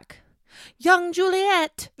her back. Young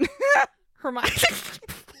Juliet. Hermione.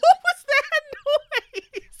 What was that noise?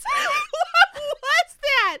 What was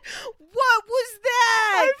that? What was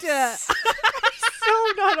that? So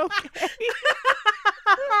not okay. You're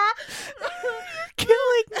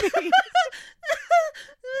killing me.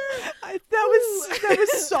 That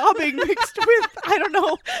was sobbing mixed with, I don't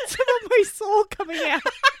know, some of my soul coming out.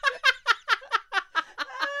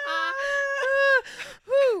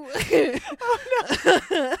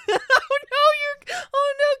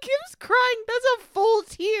 Oh no, Kim's crying. That's a full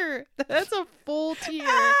tear. That's a full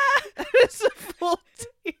tear. That's a full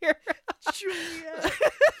tear. Juliet.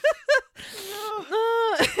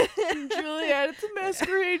 Juliet, it's a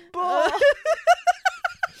masquerade ball.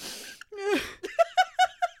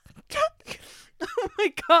 Oh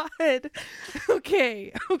my god.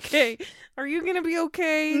 Okay. Are you gonna be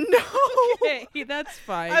okay? No. Okay, that's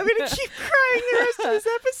fine. I'm gonna keep crying the rest of this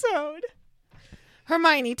episode.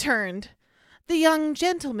 Hermione turned. The young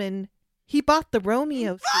gentleman, he bought the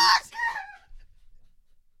Romeo suit.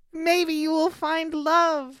 Maybe you will find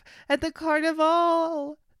love at the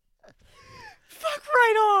carnival. Fuck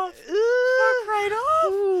right off. Fuck right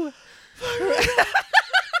off. Ooh. Fuck right off.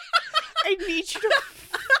 I need you to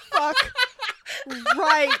fuck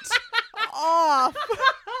right off.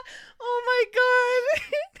 Oh my god.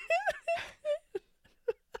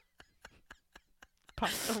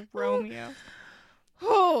 Papa Romeo.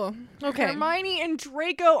 Oh, okay. Hermione and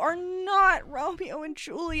Draco are not Romeo and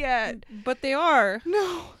Juliet. But they are.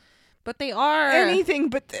 No. But they are. Anything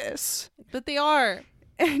but this. But they are.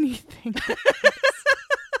 Anything but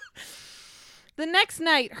The next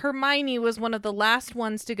night, Hermione was one of the last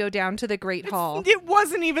ones to go down to the Great Hall. It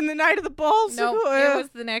wasn't even the night of the ball. No, Sequoia. it was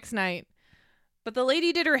the next night. But the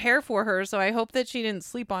lady did her hair for her, so I hope that she didn't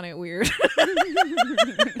sleep on it weird.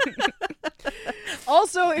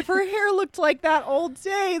 Also, if her hair looked like that all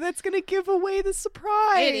day, that's going to give away the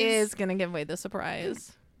surprise. It is going to give away the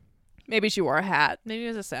surprise. Maybe she wore a hat. Maybe it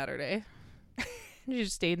was a Saturday. She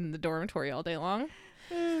just stayed in the dormitory all day long.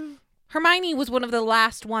 Hermione was one of the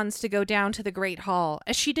last ones to go down to the Great Hall,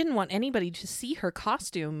 as she didn't want anybody to see her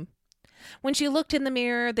costume. When she looked in the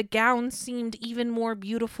mirror, the gown seemed even more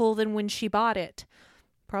beautiful than when she bought it.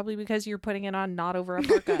 Probably because you're putting it on not over a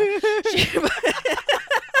parka.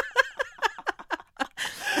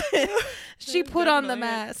 She put on the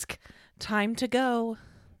mask. Time to go.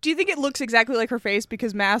 Do you think it looks exactly like her face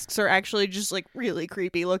because masks are actually just like really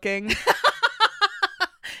creepy looking?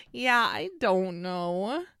 Yeah, I don't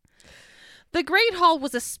know. The Great Hall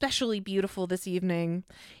was especially beautiful this evening.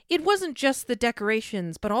 It wasn't just the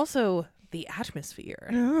decorations, but also the atmosphere.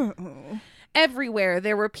 Oh. Everywhere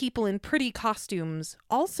there were people in pretty costumes,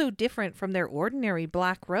 also different from their ordinary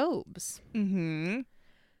black robes. Mm-hmm.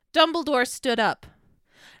 Dumbledore stood up.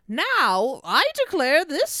 Now, I declare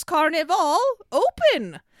this carnival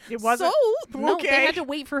open. It wasn't. So, no, okay. they had to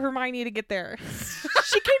wait for Hermione to get there.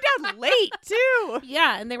 She came down late, too.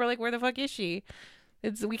 Yeah, and they were like, where the fuck is she?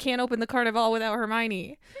 We can't open the carnival without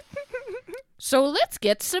Hermione. So let's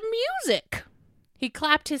get some music. He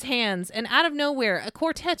clapped his hands, and out of nowhere, a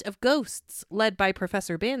quartet of ghosts, led by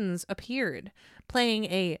Professor Binns, appeared, playing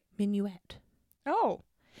a minuet. Oh.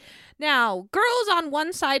 Now, girls on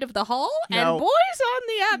one side of the hall No. and boys on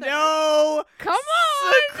the other. No. Come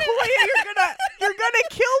on. Sequoia, you're gonna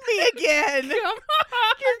kill me again. Come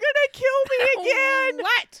on. You're gonna kill me again.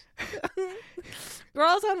 What?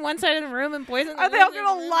 Girls on one side of the room and boys on the Are other. they all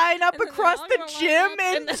gonna line up and then across they're all the gonna line gym up, and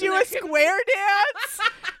then into they're a square dance?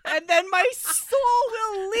 And then my soul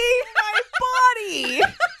will leave my body.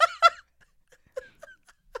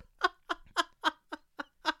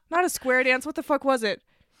 Not a square dance. What the fuck was it?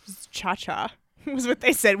 It was cha-cha. Was what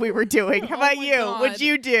they said we were doing. How Oh about my you? God. What'd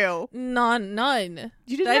you do? None.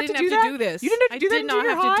 You didn't I have didn't to do have that? to do this. You didn't have to do that I in did not junior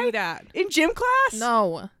have to high? do that. In gym class?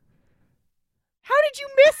 No. How did you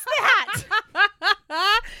miss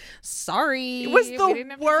that? Sorry. It was We the didn't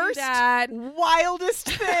have to do worst, that. wildest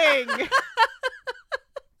thing.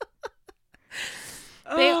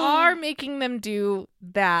 They Oh. are making them do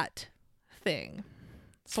that thing.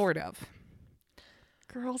 Sort of.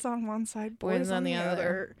 Girls on one side, boys, Boys on the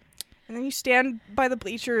other. And then you stand by the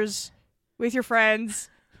bleachers with your friends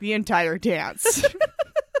the entire dance.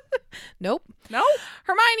 Nope. No?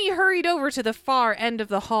 Hermione hurried over to the far end of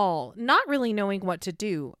the hall, not really knowing what to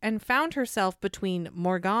do, and found herself between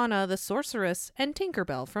Morgana the sorceress and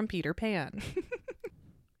Tinkerbell from Peter Pan.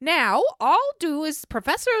 Now, all do is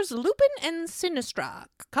Professors Lupin and Sinistra.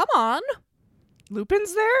 Come on.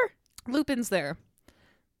 Lupin's there? Lupin's there.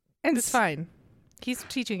 And It's fine. He's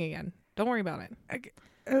teaching again. Don't worry about it.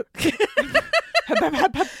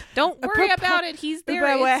 Don't worry about it. He's there.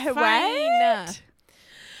 It's fine.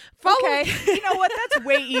 Okay. You know what? That's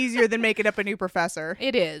way easier than making up a new professor.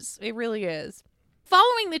 It is. It really is.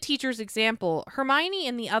 Following the teacher's example, Hermione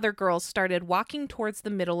and the other girls started walking towards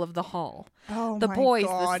the middle of the hall. Oh, The my boys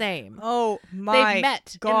God. the same. Oh, my They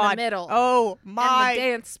met God. in the middle. Oh, And my the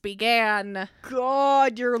dance began.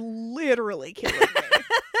 God. You're literally killing me.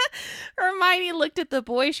 Hermione looked at the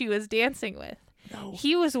boy she was dancing with. No.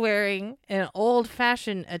 He was wearing an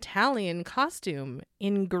old-fashioned Italian costume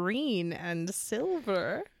in green and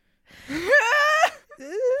silver.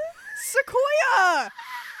 Sequoia!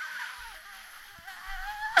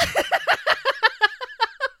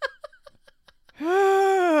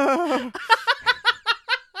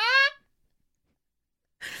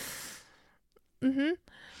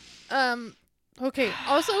 Okay.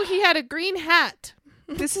 Also, he had a green hat.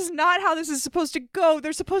 This is not how this is supposed to go.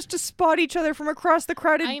 They're supposed to spot each other from across the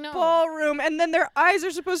crowded I know. ballroom, and then their eyes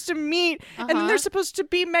are supposed to meet, and then they're supposed to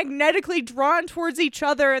be magnetically drawn towards each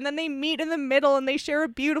other, and then they meet in the middle, and they share a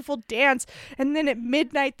beautiful dance, and then at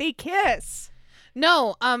midnight they kiss.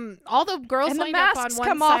 No, all the girls And the lined up on masks one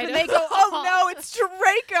come side off, and of they the go, "Oh hall. no, it's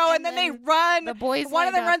Draco!" And then they run. The boys One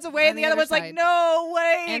of lined them up runs away, on and the other other one's like, side. "No,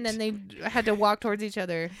 wait!" And then they had to walk towards each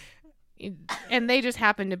other. And they just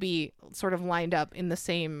happened to be sort of lined up in the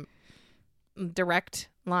same direct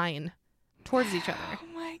line towards each other. Oh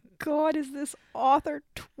my God, is this author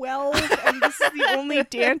 12? And this is the only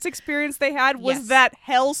dance experience they had was Yes. that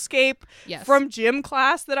hellscape Yes. from gym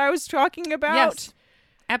class that I was talking about. Yes.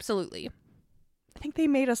 Absolutely. I think they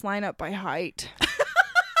made us line up by height.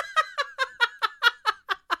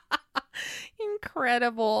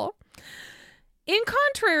 Incredible. In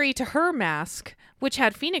contrary to her mask, which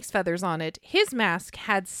had phoenix feathers on it, his mask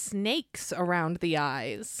had snakes around the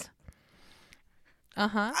eyes.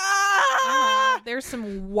 Ah! There's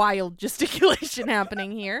some wild gesticulation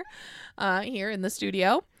happening here in the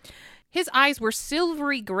studio. His eyes were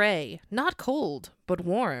silvery gray, not cold, but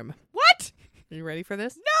warm. What? Are you ready for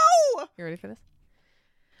this? No! You ready for this?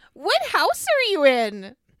 What house are you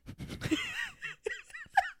in?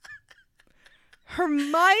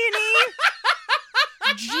 Hermione,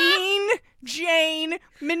 Jean, Jane,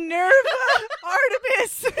 Minerva,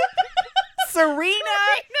 Artemis, Serena,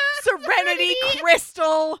 Serenity,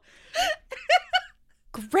 Crystal,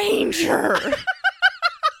 Granger.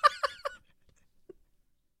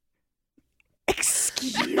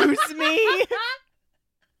 Excuse me?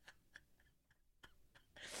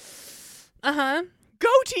 Uh-huh. Go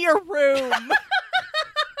to your room.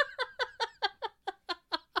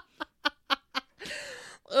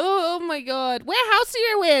 Oh my God. What house are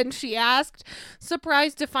you in? She asked,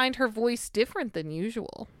 surprised to find her voice different than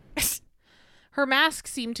usual. Her mask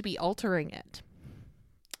seemed to be altering it.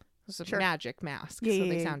 It was a Sure. magic mask, Yeah, so yeah,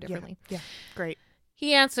 they yeah, sound differently. Yeah. Great.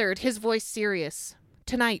 He answered, his voice serious.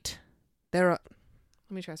 Tonight, there are...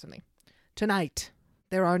 Let me try something. Tonight,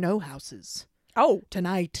 there are no houses. Oh.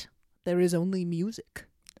 Tonight, there is only music,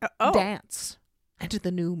 Oh. dance, and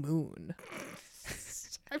the new moon.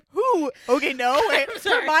 Who? Okay, no. Wait.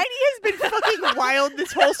 sorry. Hermione has been fucking wild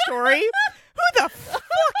this whole story. Who the fuck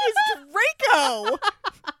is Draco?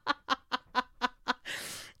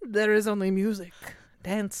 There is only music,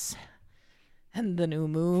 dance, and the new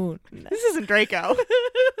moon. This isn't Draco.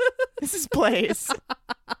 This is Blaze.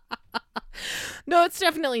 No, it's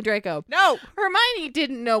definitely Draco. No. Hermione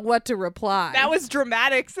didn't know what to reply. That was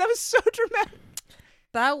dramatic. That was so dramatic.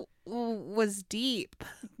 That was deep.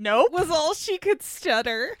 Nope. Was all she could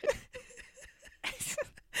stutter.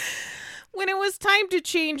 When it was time to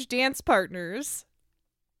change dance partners,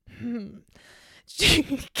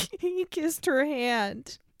 he kissed her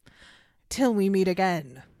hand. Till we meet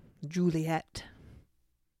again, Juliet.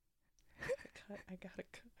 I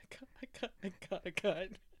gotta cut.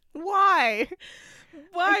 Why?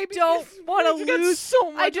 Why? I don't want to lose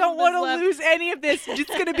so much. I don't want to lose any of this. It's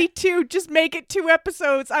going to be 2. Just make it 2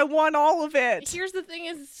 episodes. I want all of it. Here's the thing: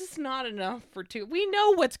 is it's just not enough for 2. We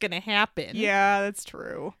know what's gonna happen. Yeah, that's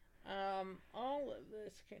true. All of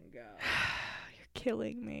this can go. You're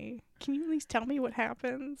killing me. Can you at least tell me what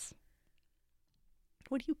happens?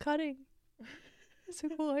 What are you cutting?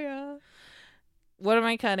 Sequoia. What am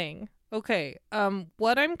I cutting? Okay.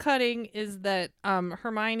 What I'm cutting is that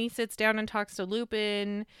Hermione sits down and talks to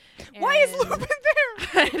Lupin. Why is and- Lupin there?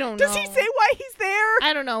 I don't know. Does he say why he's there?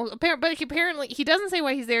 I don't know. But apparently he doesn't say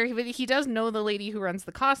why he's there. But he does know the lady who runs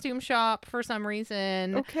the costume shop for some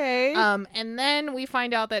reason. Okay. And then we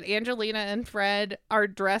find out that Angelina and Fred are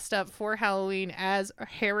dressed up for Halloween as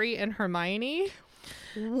Harry and Hermione.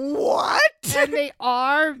 What? And they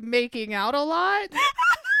are making out a lot.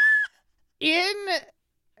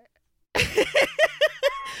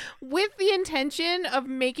 With the intention of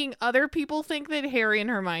making other people think that Harry and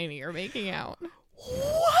Hermione are making out.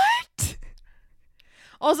 What?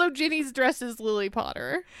 Also, Ginny's dressed as Lily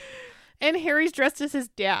Potter. And Harry's dressed as his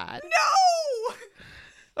dad. No!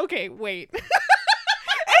 Okay, wait. Excuse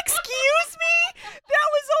me? That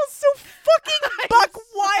was all so fucking buck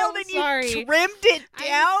wild and sorry. you trimmed it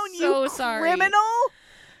down, I'm so you sorry. criminal?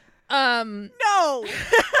 No. I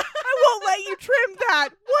won't let you trim that.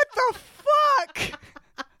 What the fuck?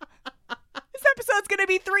 This episode's going to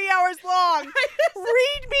be 3 hours long.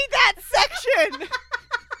 Read me that section.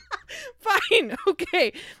 Fine,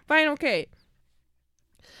 okay.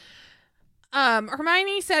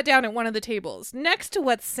 Hermione sat down at one of the tables next to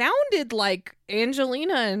what sounded like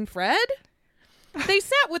Angelina and Fred. They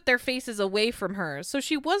sat with their faces away from her, so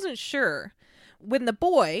she wasn't sure. When the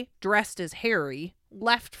boy, dressed as Harry,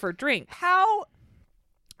 left for drinks, How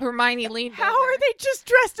Hermione leaned over. are they just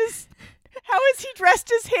dressed as... How is he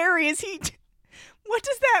dressed as Harry? Is he... What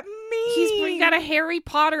does that mean? He's got a Harry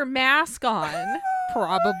Potter mask on,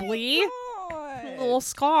 probably. God. A little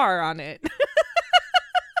scar on it.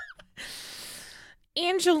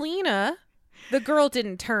 Angelina, the girl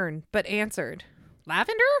didn't turn, but answered,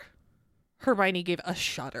 "Lavender?" Hermione gave a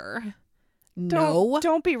shudder. No.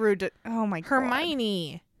 Don't be rude to... Oh my God.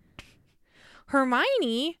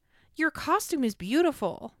 Hermione, your costume is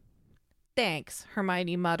beautiful. Thanks,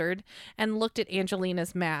 Hermione muttered and looked at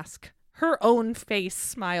Angelina's mask. Her own face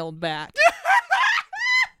smiled back.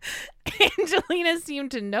 Angelina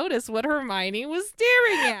seemed to notice what Hermione was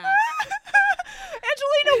staring at.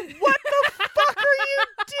 Angelina, what the fuck are you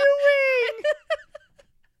doing?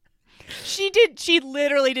 She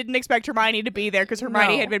literally didn't expect Hermione to be there because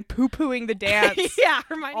Hermione No. had been poo-pooing the dance. Yeah,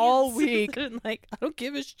 Hermione all was week. like, I don't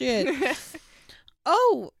give a shit.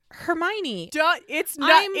 Oh, Hermione. It's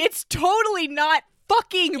not. I'm- It's totally not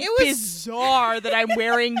fucking It was- bizarre that I'm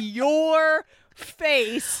wearing your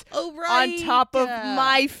face Oh, right. on top of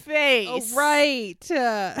my face. Oh, right.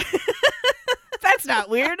 That's not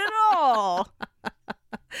weird at all.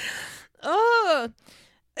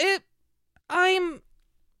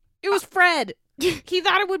 It was Fred. He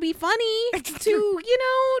thought it would be funny to,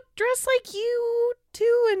 dress like you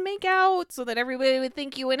too and make out so that everybody would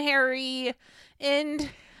think you and Harry and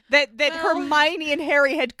That Well, Hermione and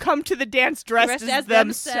Harry had come to the dance dressed as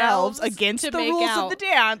themselves against to the make rules out. of the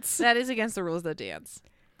dance. that is against the rules of the dance.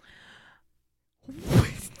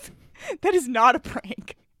 That is not a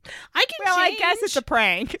prank. I can Well, change. I guess it's a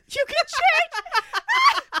prank. You can change.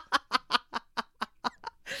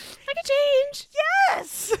 I can change.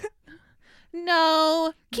 Yes.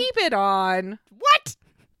 No, keep it on. What?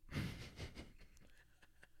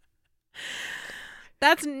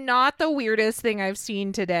 That's not the weirdest thing I've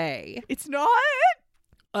seen today. It's not?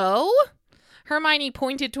 Oh? Hermione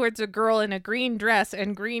pointed towards a girl in a green dress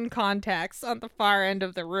and green contacts on the far end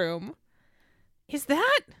of the room. Is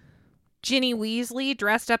that Ginny Weasley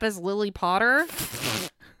dressed up as Lily Potter?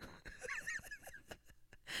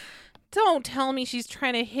 Don't tell me she's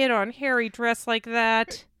trying to hit on Harry dressed like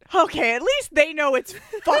that. Okay, at least they know it's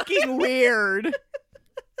fucking weird.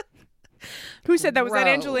 Who said that? Was that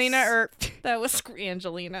Gross. Angelina or... That was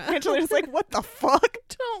Angelina. Angelina's like, what the fuck?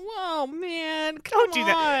 Oh, man. Don't do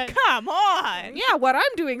that. Come on. Yeah, what I'm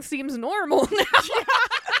doing seems normal now.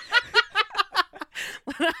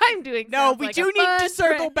 What I'm doing No, sounds we like do a need to fun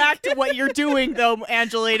circle prank. back to what you're doing, though,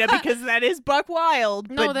 Angelina, because that is buck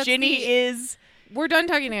wild. No, but that's Ginny the- is... We're done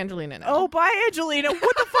talking to Angelina now. Oh, bye, Angelina.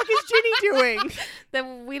 What the fuck is Ginny doing? That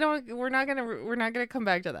we're not gonna come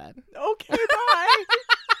back to that. Okay, bye.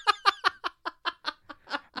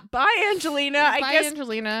 Bye, Angelina. I Bye, guess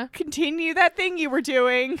Angelina. continue that thing you were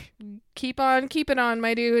doing. Keep on keeping on,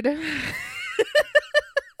 my dude.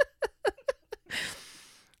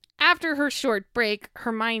 After her short break,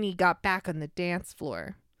 Hermione got back on the dance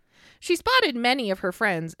floor. She spotted many of her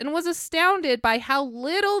friends and was astounded by how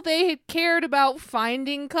little they had cared about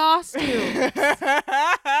finding costumes.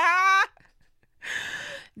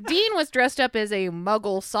 Dean was dressed up as a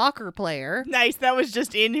Muggle soccer player. Nice. That was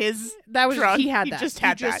just in his That was trunk. he had He that. just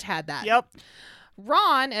had he just that. had that. Yep.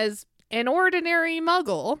 Ron as an ordinary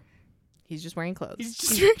Muggle. He's just wearing clothes. He's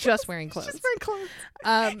just wearing He's clothes. just wearing clothes.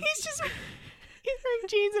 He's wearing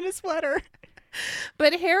jeans and a sweater.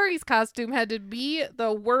 But Harry's costume had to be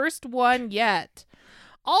the worst one yet.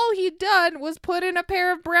 All he'd done was put in a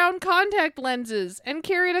pair of brown contact lenses and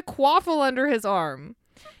carried a quaffle under his arm.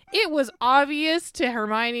 It was obvious to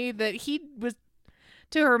Hermione that he was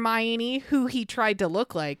to Hermione who he tried to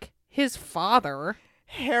look like. His father.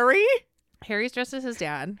 Harry? Harry's dressed as his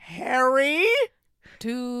dad. Harry?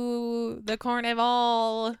 To the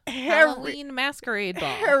carnival Harry. Halloween masquerade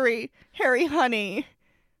ball. Harry, honey.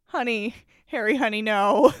 Honey. Harry, honey,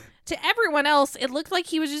 no. To everyone else, it looked like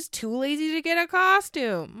he was just too lazy to get a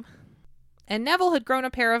costume. And Neville had grown a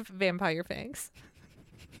pair of vampire fangs.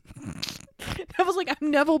 Neville's like,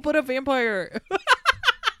 I'm Neville, but a vampire.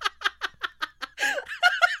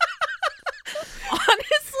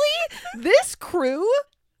 Honestly, this crew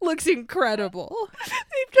looks incredible.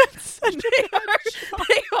 They've done such a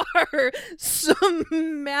They are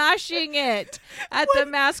smashing it at the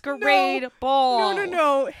masquerade ball.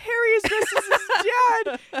 No. Harry is dressed as his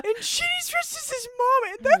dad, and Ginny's dressed as his mom,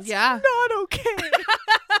 and that's not okay.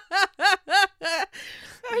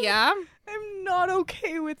 Yeah. I'm not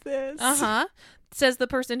okay with this. Uh-huh. Says the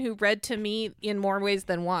person who read to me in more ways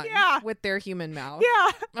than one. Yeah. With their human mouth.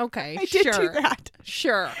 Yeah. Okay, I did sure. do that.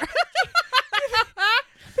 Sure.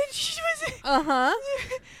 But she was... Uh-huh.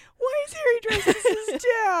 Why is Harry dressed as his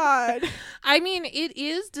dad? I mean, it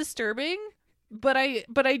is disturbing, but I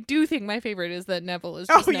do think my favorite is that Neville is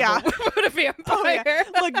just Neville, but a vampire. Oh, yeah.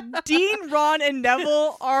 Look, Dean, Ron, and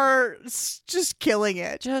Neville are just killing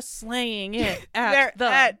it. Just slaying it They're at the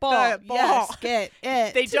at ball. the ball. Yes, get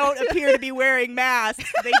it. They don't appear to be wearing masks.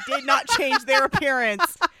 They did not change their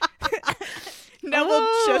appearance. Neville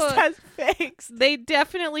just has fangs. They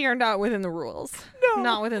definitely are not within the rules. No.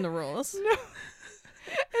 Not within the rules. No.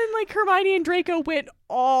 And like Hermione and Draco went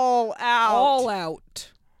all out. All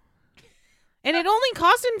out. And it only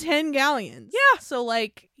cost him 10 galleons. Yeah. So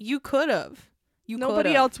like you could have.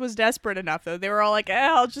 Nobody else was desperate enough though. They were all like,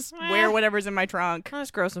 I'll just wear whatever's in my trunk. I'll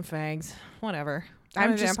just grow some fangs. Whatever. I'm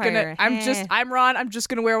Ron. I'm just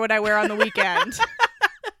gonna wear what I wear on the weekend.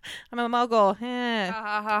 I'm a Muggle.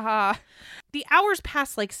 Ha ha ha. The hours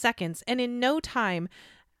passed like seconds, and in no time,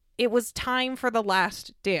 it was time for the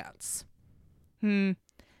last dance. May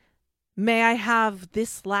I have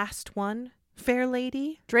this last one, fair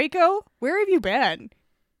lady? Draco, where have you been?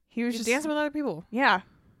 He was Just just dancing with other people, Yeah.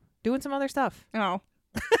 doing some other stuff. Oh.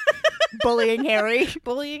 Bullying Harry.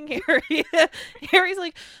 Bullying Harry. Harry's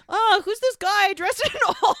like, oh, who's this guy dressed in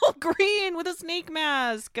all green with a snake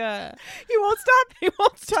mask? He won't stop. He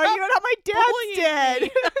won't Talking about how my dad's bullying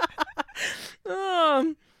dead.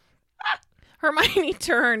 Hermione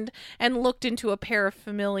turned and looked into a pair of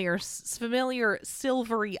familiar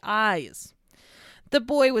silvery eyes. The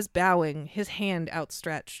boy was bowing, his hand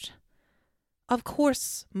outstretched. Of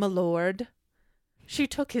course, my lord. She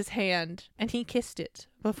took his hand, and he kissed it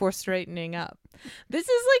before straightening up. This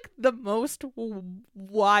is like the most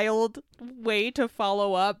wild way to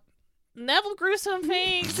follow up. Neville grew some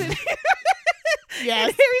fangs. And Yes.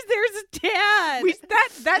 and there's his dad.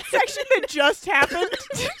 That section that just happened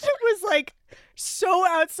was like so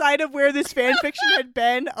outside of where this fan fiction had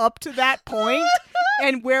been up to that point,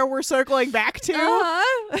 and where we're circling back to.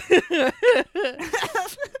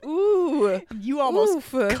 Ooh, You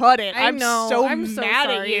almost Oof. cut it. I I'm know. so I'm so mad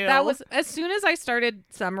at sorry. you. That was as soon as I started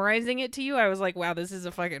summarizing it to you, I was like, "Wow, this is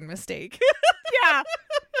a fucking mistake." yeah.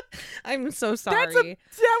 I'm so sorry.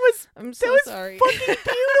 I'm so that was sorry. fucking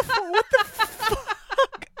beautiful. What the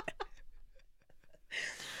fuck?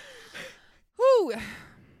 Whew.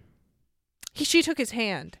 She took his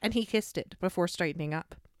hand and he kissed it before straightening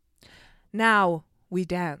up. Now we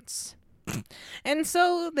dance. And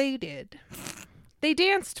so they did. They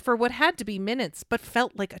danced for what had to be minutes, but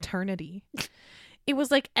felt like eternity. It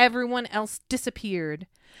was like everyone else disappeared,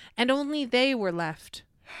 and only they were left,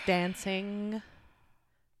 dancing.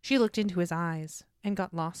 She looked into his eyes and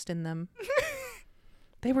got lost in them.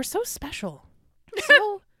 They were so special,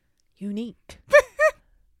 so unique.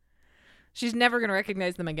 She's never going to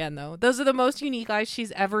recognize them again, though. Those are the most unique eyes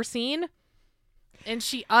she's ever seen. And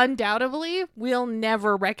she undoubtedly will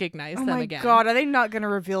never recognize them again. Oh my god, are they not going to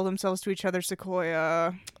reveal themselves to each other,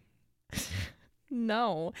 Sequoia?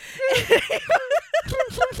 No.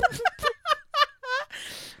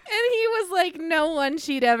 And he was like no one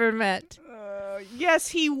she'd ever met. Yes,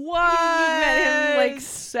 he was. You met him like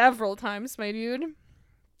several times, my dude.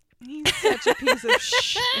 He's such a piece of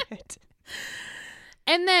shit.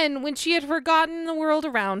 And then, when she had forgotten the world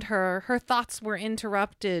around her, her thoughts were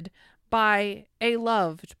interrupted by a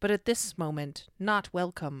loved, but at this moment, not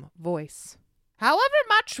welcome voice. However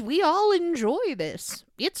much we all enjoy this,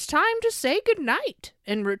 it's time to say goodnight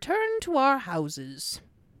and return to our houses.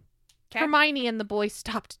 Kay. Hermione and the boy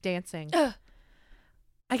stopped dancing.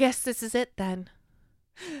 I guess this is it, then.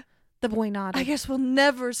 The boy nodded. I guess we'll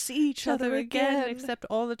never see each other again. Except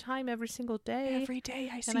all the time, every single day. Every day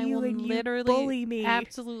I see and I you will and you literally bully me.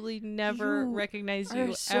 absolutely never You recognize are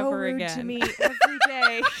you so ever rude again. to me every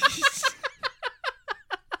day.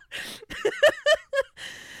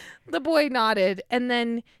 The boy nodded, and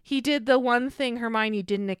then he did the one thing Hermione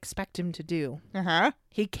didn't expect him to do. Uh-huh.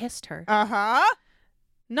 He kissed her. Uh-huh.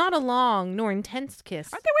 Not a long nor intense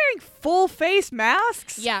kiss. Aren't they wearing full face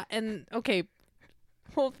masks? Yeah, and okay,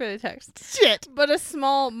 hold for the text. Shit. But a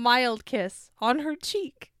small, mild kiss on her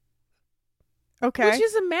cheek. Okay. Which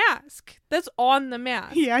is a mask. That's on the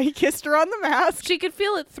mask. Yeah, he kissed her on the mask. She could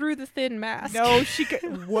feel it through the thin mask. No, she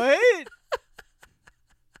could. What?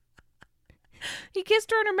 He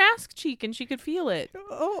kissed her on her mask cheek and she could feel it.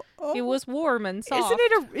 Oh. It was warm and soft. Isn't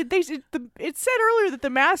it said earlier that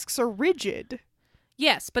the masks are rigid.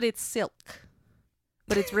 Yes, but it's silk.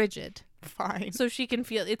 But it's rigid. Fine. So she can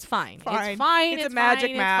feel it's fine. Fine. It's fine. It's a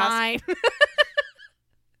magic mask. It's fine.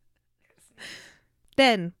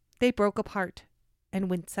 Then they broke apart and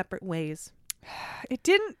went separate ways. It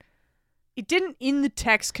didn't in the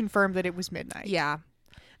text confirm that it was midnight. Yeah.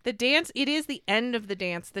 The dance, it is the end of the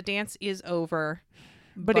dance. The dance is over.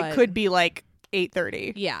 But it could be like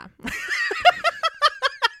 8:30. Yeah.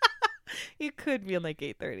 It could be like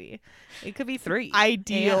 8:30. It could be 3.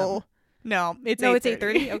 Ideal. AM. No, it's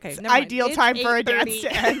 8:30. Okay, It's never mind. ideal It's time for a 8:30. dance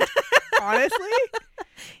to end. Honestly.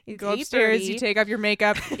 You It's go upstairs, 8:30. you take off your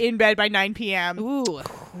makeup, in bed by 9 p.m. Ooh,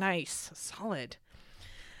 nice. Solid.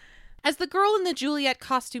 As the girl in the Juliet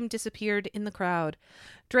costume disappeared in the crowd,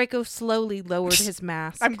 Draco slowly lowered his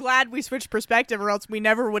mask. I'm glad we switched perspective or else we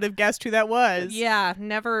never would have guessed who that was. Yeah,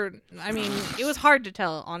 never. I mean, it was hard to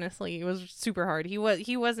tell, honestly. It was super hard. He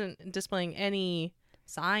wasn't displaying any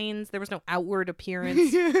signs. There was no outward appearance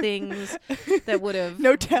things that would have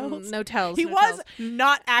No tells. No tells. He no was tells.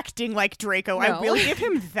 not acting like Draco. I No. will give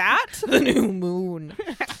him that. The new moon.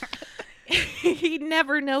 He'd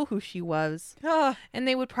never know who she was, and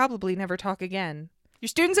they would probably never talk again. Your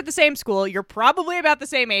students at the same school. You're probably about the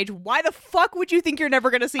same age. Why the fuck would you think you're never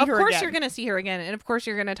going to see her again? Of course you're going to see her again, and of course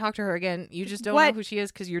you're going to talk to her again. You just don't know who she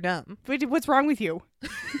is because you're dumb. What's wrong with you?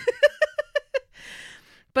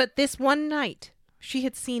 But this one night, she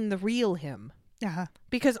had seen the real him.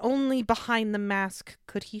 Because only behind the mask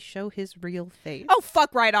could he show his real face. Oh,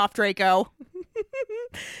 fuck right off, Draco.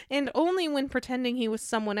 And only when pretending he was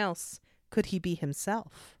someone else could he be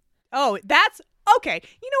himself. Oh, that's... Okay,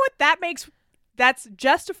 you know what? That's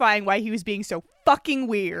justifying why he was being so fucking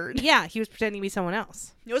weird. Yeah, he was pretending to be someone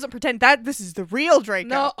else. He wasn't pretending that this is the real Draco.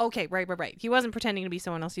 No, okay, right. He wasn't pretending to be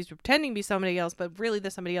someone else. He was pretending to be somebody else, but really the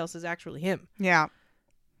somebody else is actually him. Yeah.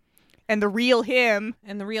 And the real him...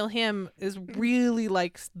 And the real him is really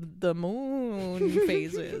like the moon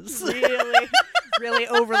phases. really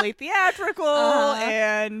overly theatrical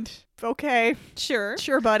and... Okay.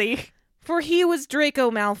 Sure, buddy. For he was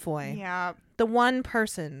Draco Malfoy. Yeah. The one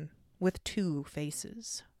person with 2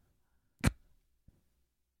 faces.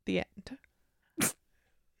 The end.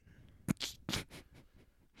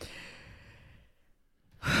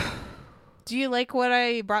 Do you like what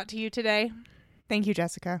I brought to you today? Thank you,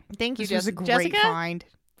 Jessica. Thank you, This was a Jessica. great Jessica? find.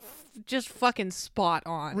 Just fucking spot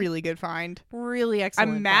on. Really good find. Really excellent.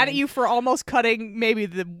 I'm mad at you for almost cutting maybe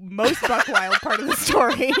the most Buck Wild part of the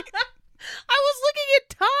story. I was looking at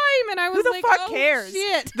time and I was Who the like, fuck oh, cares?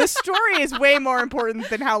 shit. The story is way more important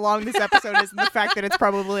than how long this episode is, and the fact that it's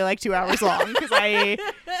probably like 2 hours long. Because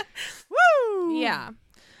woo.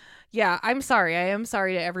 Yeah, I'm sorry. I am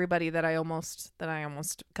sorry to everybody that I almost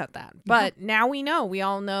cut that. But now we know. We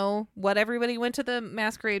all know what everybody went to the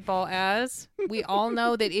masquerade ball as. We all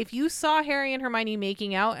know that if you saw Harry and Hermione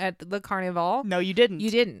making out at the carnival, No, you didn't.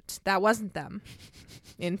 you didn't. That wasn't them.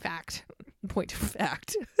 In fact, point of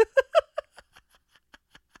fact.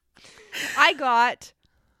 I got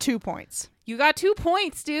 2 points. You got 2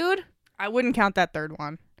 points, dude. I wouldn't count that third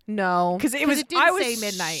one. No, Because it did I was say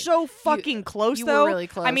midnight. so fucking close, you though. were really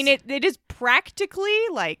close. I mean, it is practically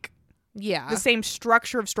like Yeah. the same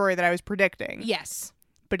structure of story that I was predicting. Yes.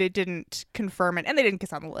 But it didn't confirm it. And they didn't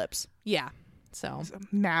kiss on the lips. Yeah. So, It's a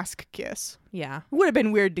mask kiss. yeah. It would have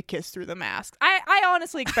been weird to kiss through the mask. I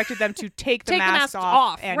honestly expected them to take the Take the mask mask off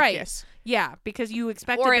off, and right. kiss. Yeah, because you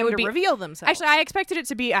expected Or it them would to be- reveal themselves. Actually, I expected it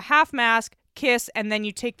to be a half mask, kiss, and then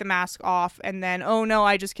you take the mask off, and then, oh no,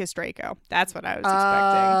 I just kissed Draco. That's what I was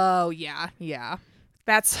expecting. Oh, yeah. Yeah.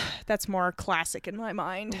 That's more classic in my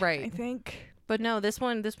mind. Right. I think. But no, this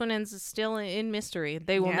one ends still in mystery.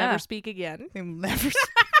 They will Yeah. never speak again. They will never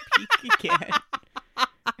speak again.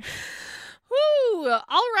 Woo! All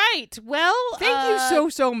right. Well, Thank you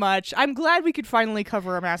so much. I'm glad we could finally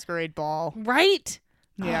cover a masquerade ball. Right?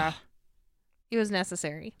 Yeah. It was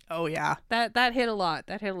necessary. Oh yeah. That hit a lot.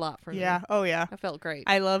 That hit a lot for me. Yeah. Oh yeah. I felt great.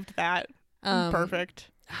 I loved that. Perfect.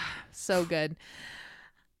 So good.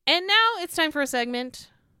 And now it's time for a segment.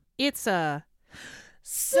 It's a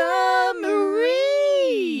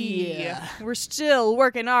summary. We're still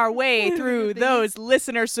working our way through those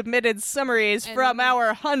listener submitted summaries And- from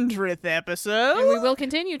our 100th episode. And we will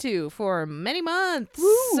continue to for many months.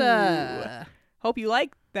 Woo. Hope you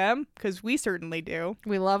like them, because we certainly do.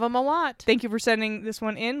 We love them a lot. Thank you for sending this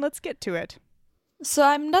one in. Let's get to it. So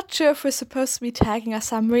I'm not sure if we're supposed to be tagging our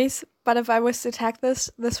summaries, but if I was to tag this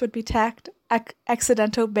would be tagged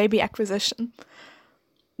accidental baby acquisition.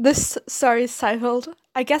 This story is titled,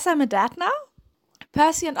 I Guess I'm a Dad Now?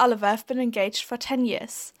 Percy and Oliver have been engaged for 10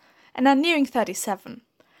 years and are nearing 37.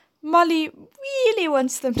 Molly really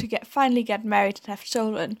wants them to finally get married and have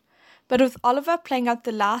children. But with Oliver playing out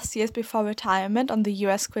the last years before retirement on the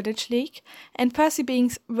US Quidditch League, and Percy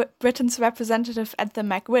being Britain's representative at the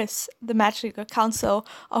McWiz, the Magical Council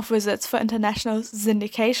of Wizards for International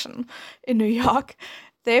Syndication in New York,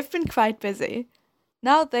 they've been quite busy.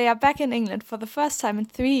 Now they are back in England for the first time in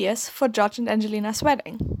 3 years for George and Angelina's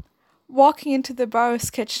wedding. Walking into the Burrows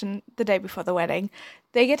kitchen the day before the wedding,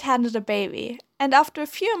 they get handed a baby, and after a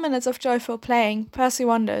few minutes of joyful playing, Percy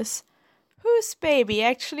wonders, whose baby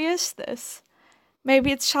actually is this?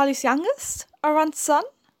 Maybe it's Charlie's youngest? Or Ron's son?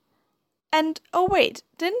 And, oh wait,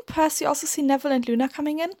 didn't Percy also see Neville and Luna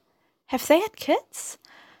coming in? Have they had kids?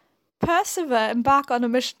 Percival embark on a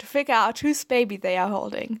mission to figure out whose baby they are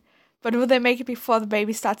holding. But will they make it before the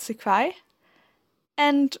baby starts to cry?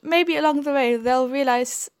 And maybe along the way they'll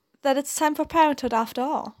realize that it's time for parenthood after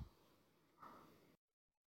all.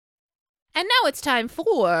 And now it's time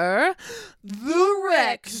for The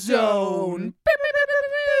Rec Zone.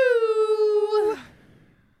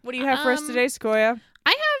 What do you have for us today, Sequoia?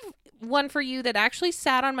 I have one for you that actually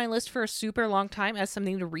sat on my list for a super long time as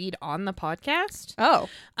something to read on the podcast. Oh,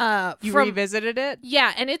 you from, revisited it?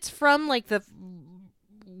 Yeah, and it's from like the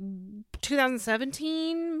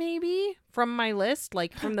 2017 maybe from my list,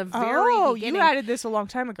 like from the very beginning. You added this a long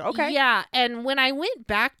time ago. Okay. Yeah, and when I went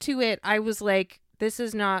back to it, I was like, this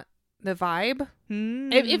is not the vibe.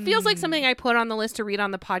 It feels like something I put on the list to read on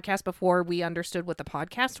the podcast before we understood what the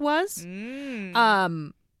podcast was.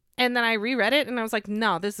 And then I reread it and I was like,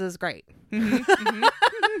 no, this is great.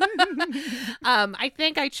 I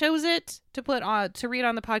think I chose it to put on to read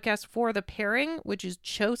on the podcast for the pairing, which is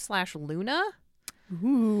Cho/Luna.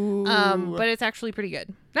 Ooh. But it's actually pretty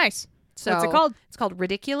good. Nice. So What's it called? It's called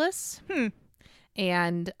Ridiculous.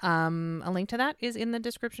 And a link to that is in the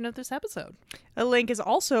description of this episode. A link is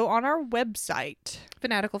also on our website.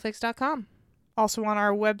 Fanaticalfix.com. Also on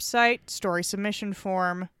our website, story submission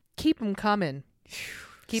form. Keep them coming.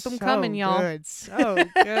 Keep them So coming, y'all. Good. So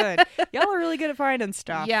good. Y'all are really good at finding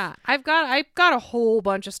stuff. Yeah, I've got a whole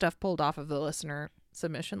bunch of stuff pulled off of the listener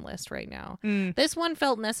submission list right now. This one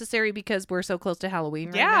felt necessary because we're so close to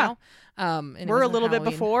Halloween right now. And it We're was a little bit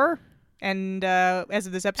Halloween. before, and as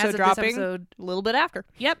of this episode As of this dropping, episode- a little bit after.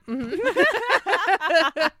 Yep.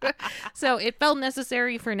 So it felt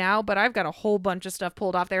necessary for now, but I've got a whole bunch of stuff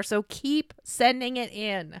pulled off there. So keep sending it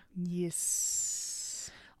in.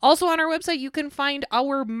 Yes. Also on our website, you can find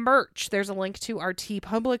our merch. There's a link to our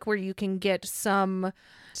TeePublic where you can get some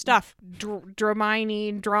Stuff.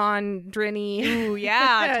 Dramini, Drinny. Ooh,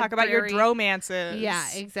 yeah. Talk about your Drary. dromances. Yeah,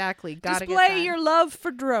 exactly. Gotta get Display that. your love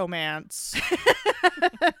for dromance.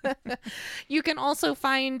 You can also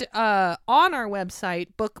find on our website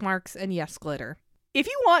bookmarks and Yes Glitter. If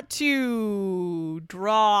you want to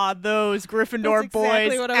draw those Gryffindor That's exactly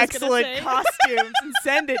boys' what I was gonna excellent say. costumes and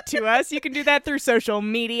send it to us, you can do that through social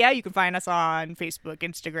media. You can find us on Facebook,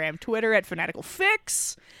 Instagram, Twitter at Fanatical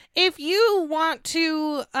Fix. If you want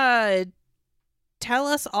to tell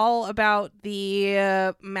us all about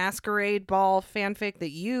the masquerade ball fanfic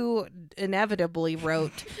that you inevitably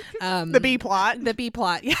wrote, The B plot. the B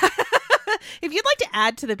plot, yeah. If you'd like to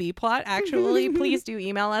add to the B plot, actually, please do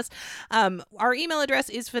email us. Our email address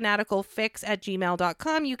is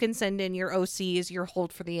fanaticalfix@gmail.com. You can send in your OCs, your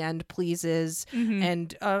hold for the end pleases,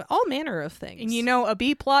 and all manner of things. And you know, a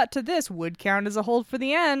B plot to this would count as a hold for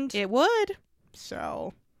the end. it would.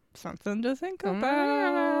 So, something to think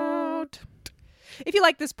about. If you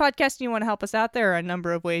like this podcast and you want to help us out, there are a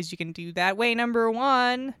number of ways you can do that. Way number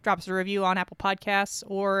 1, drop us a review on Apple Podcasts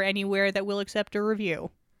or anywhere that will accept a review.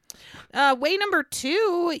 Way number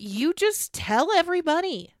 2, you just tell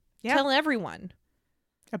everybody. Yeah. Tell everyone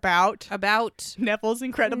About about Neville's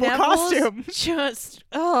incredible Neville's costume. Just,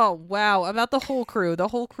 oh, wow. About the whole crew. The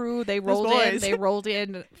whole crew, they rolled in. boys. They rolled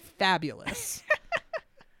in fabulous.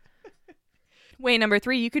 Way number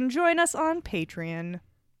 3, you can join us on Patreon.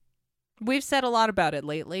 We've said a lot about it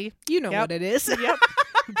lately. You know Yep. what it is. Yep.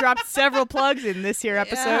 Dropped several plugs in this here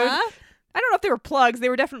episode. Yeah. I don't know if they were plugs. They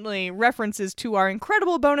were definitely references to our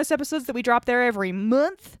incredible bonus episodes that we drop there every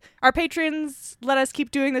month. Our patrons let us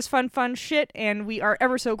keep doing this fun shit, and we are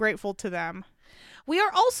ever so grateful to them. We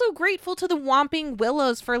are also grateful to the Whomping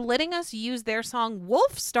Willows for letting us use their song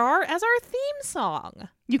Wolf Star as our theme song.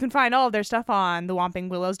 You can find all of their stuff on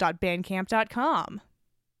thewompingwillows.bandcamp.com.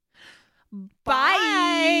 Bye.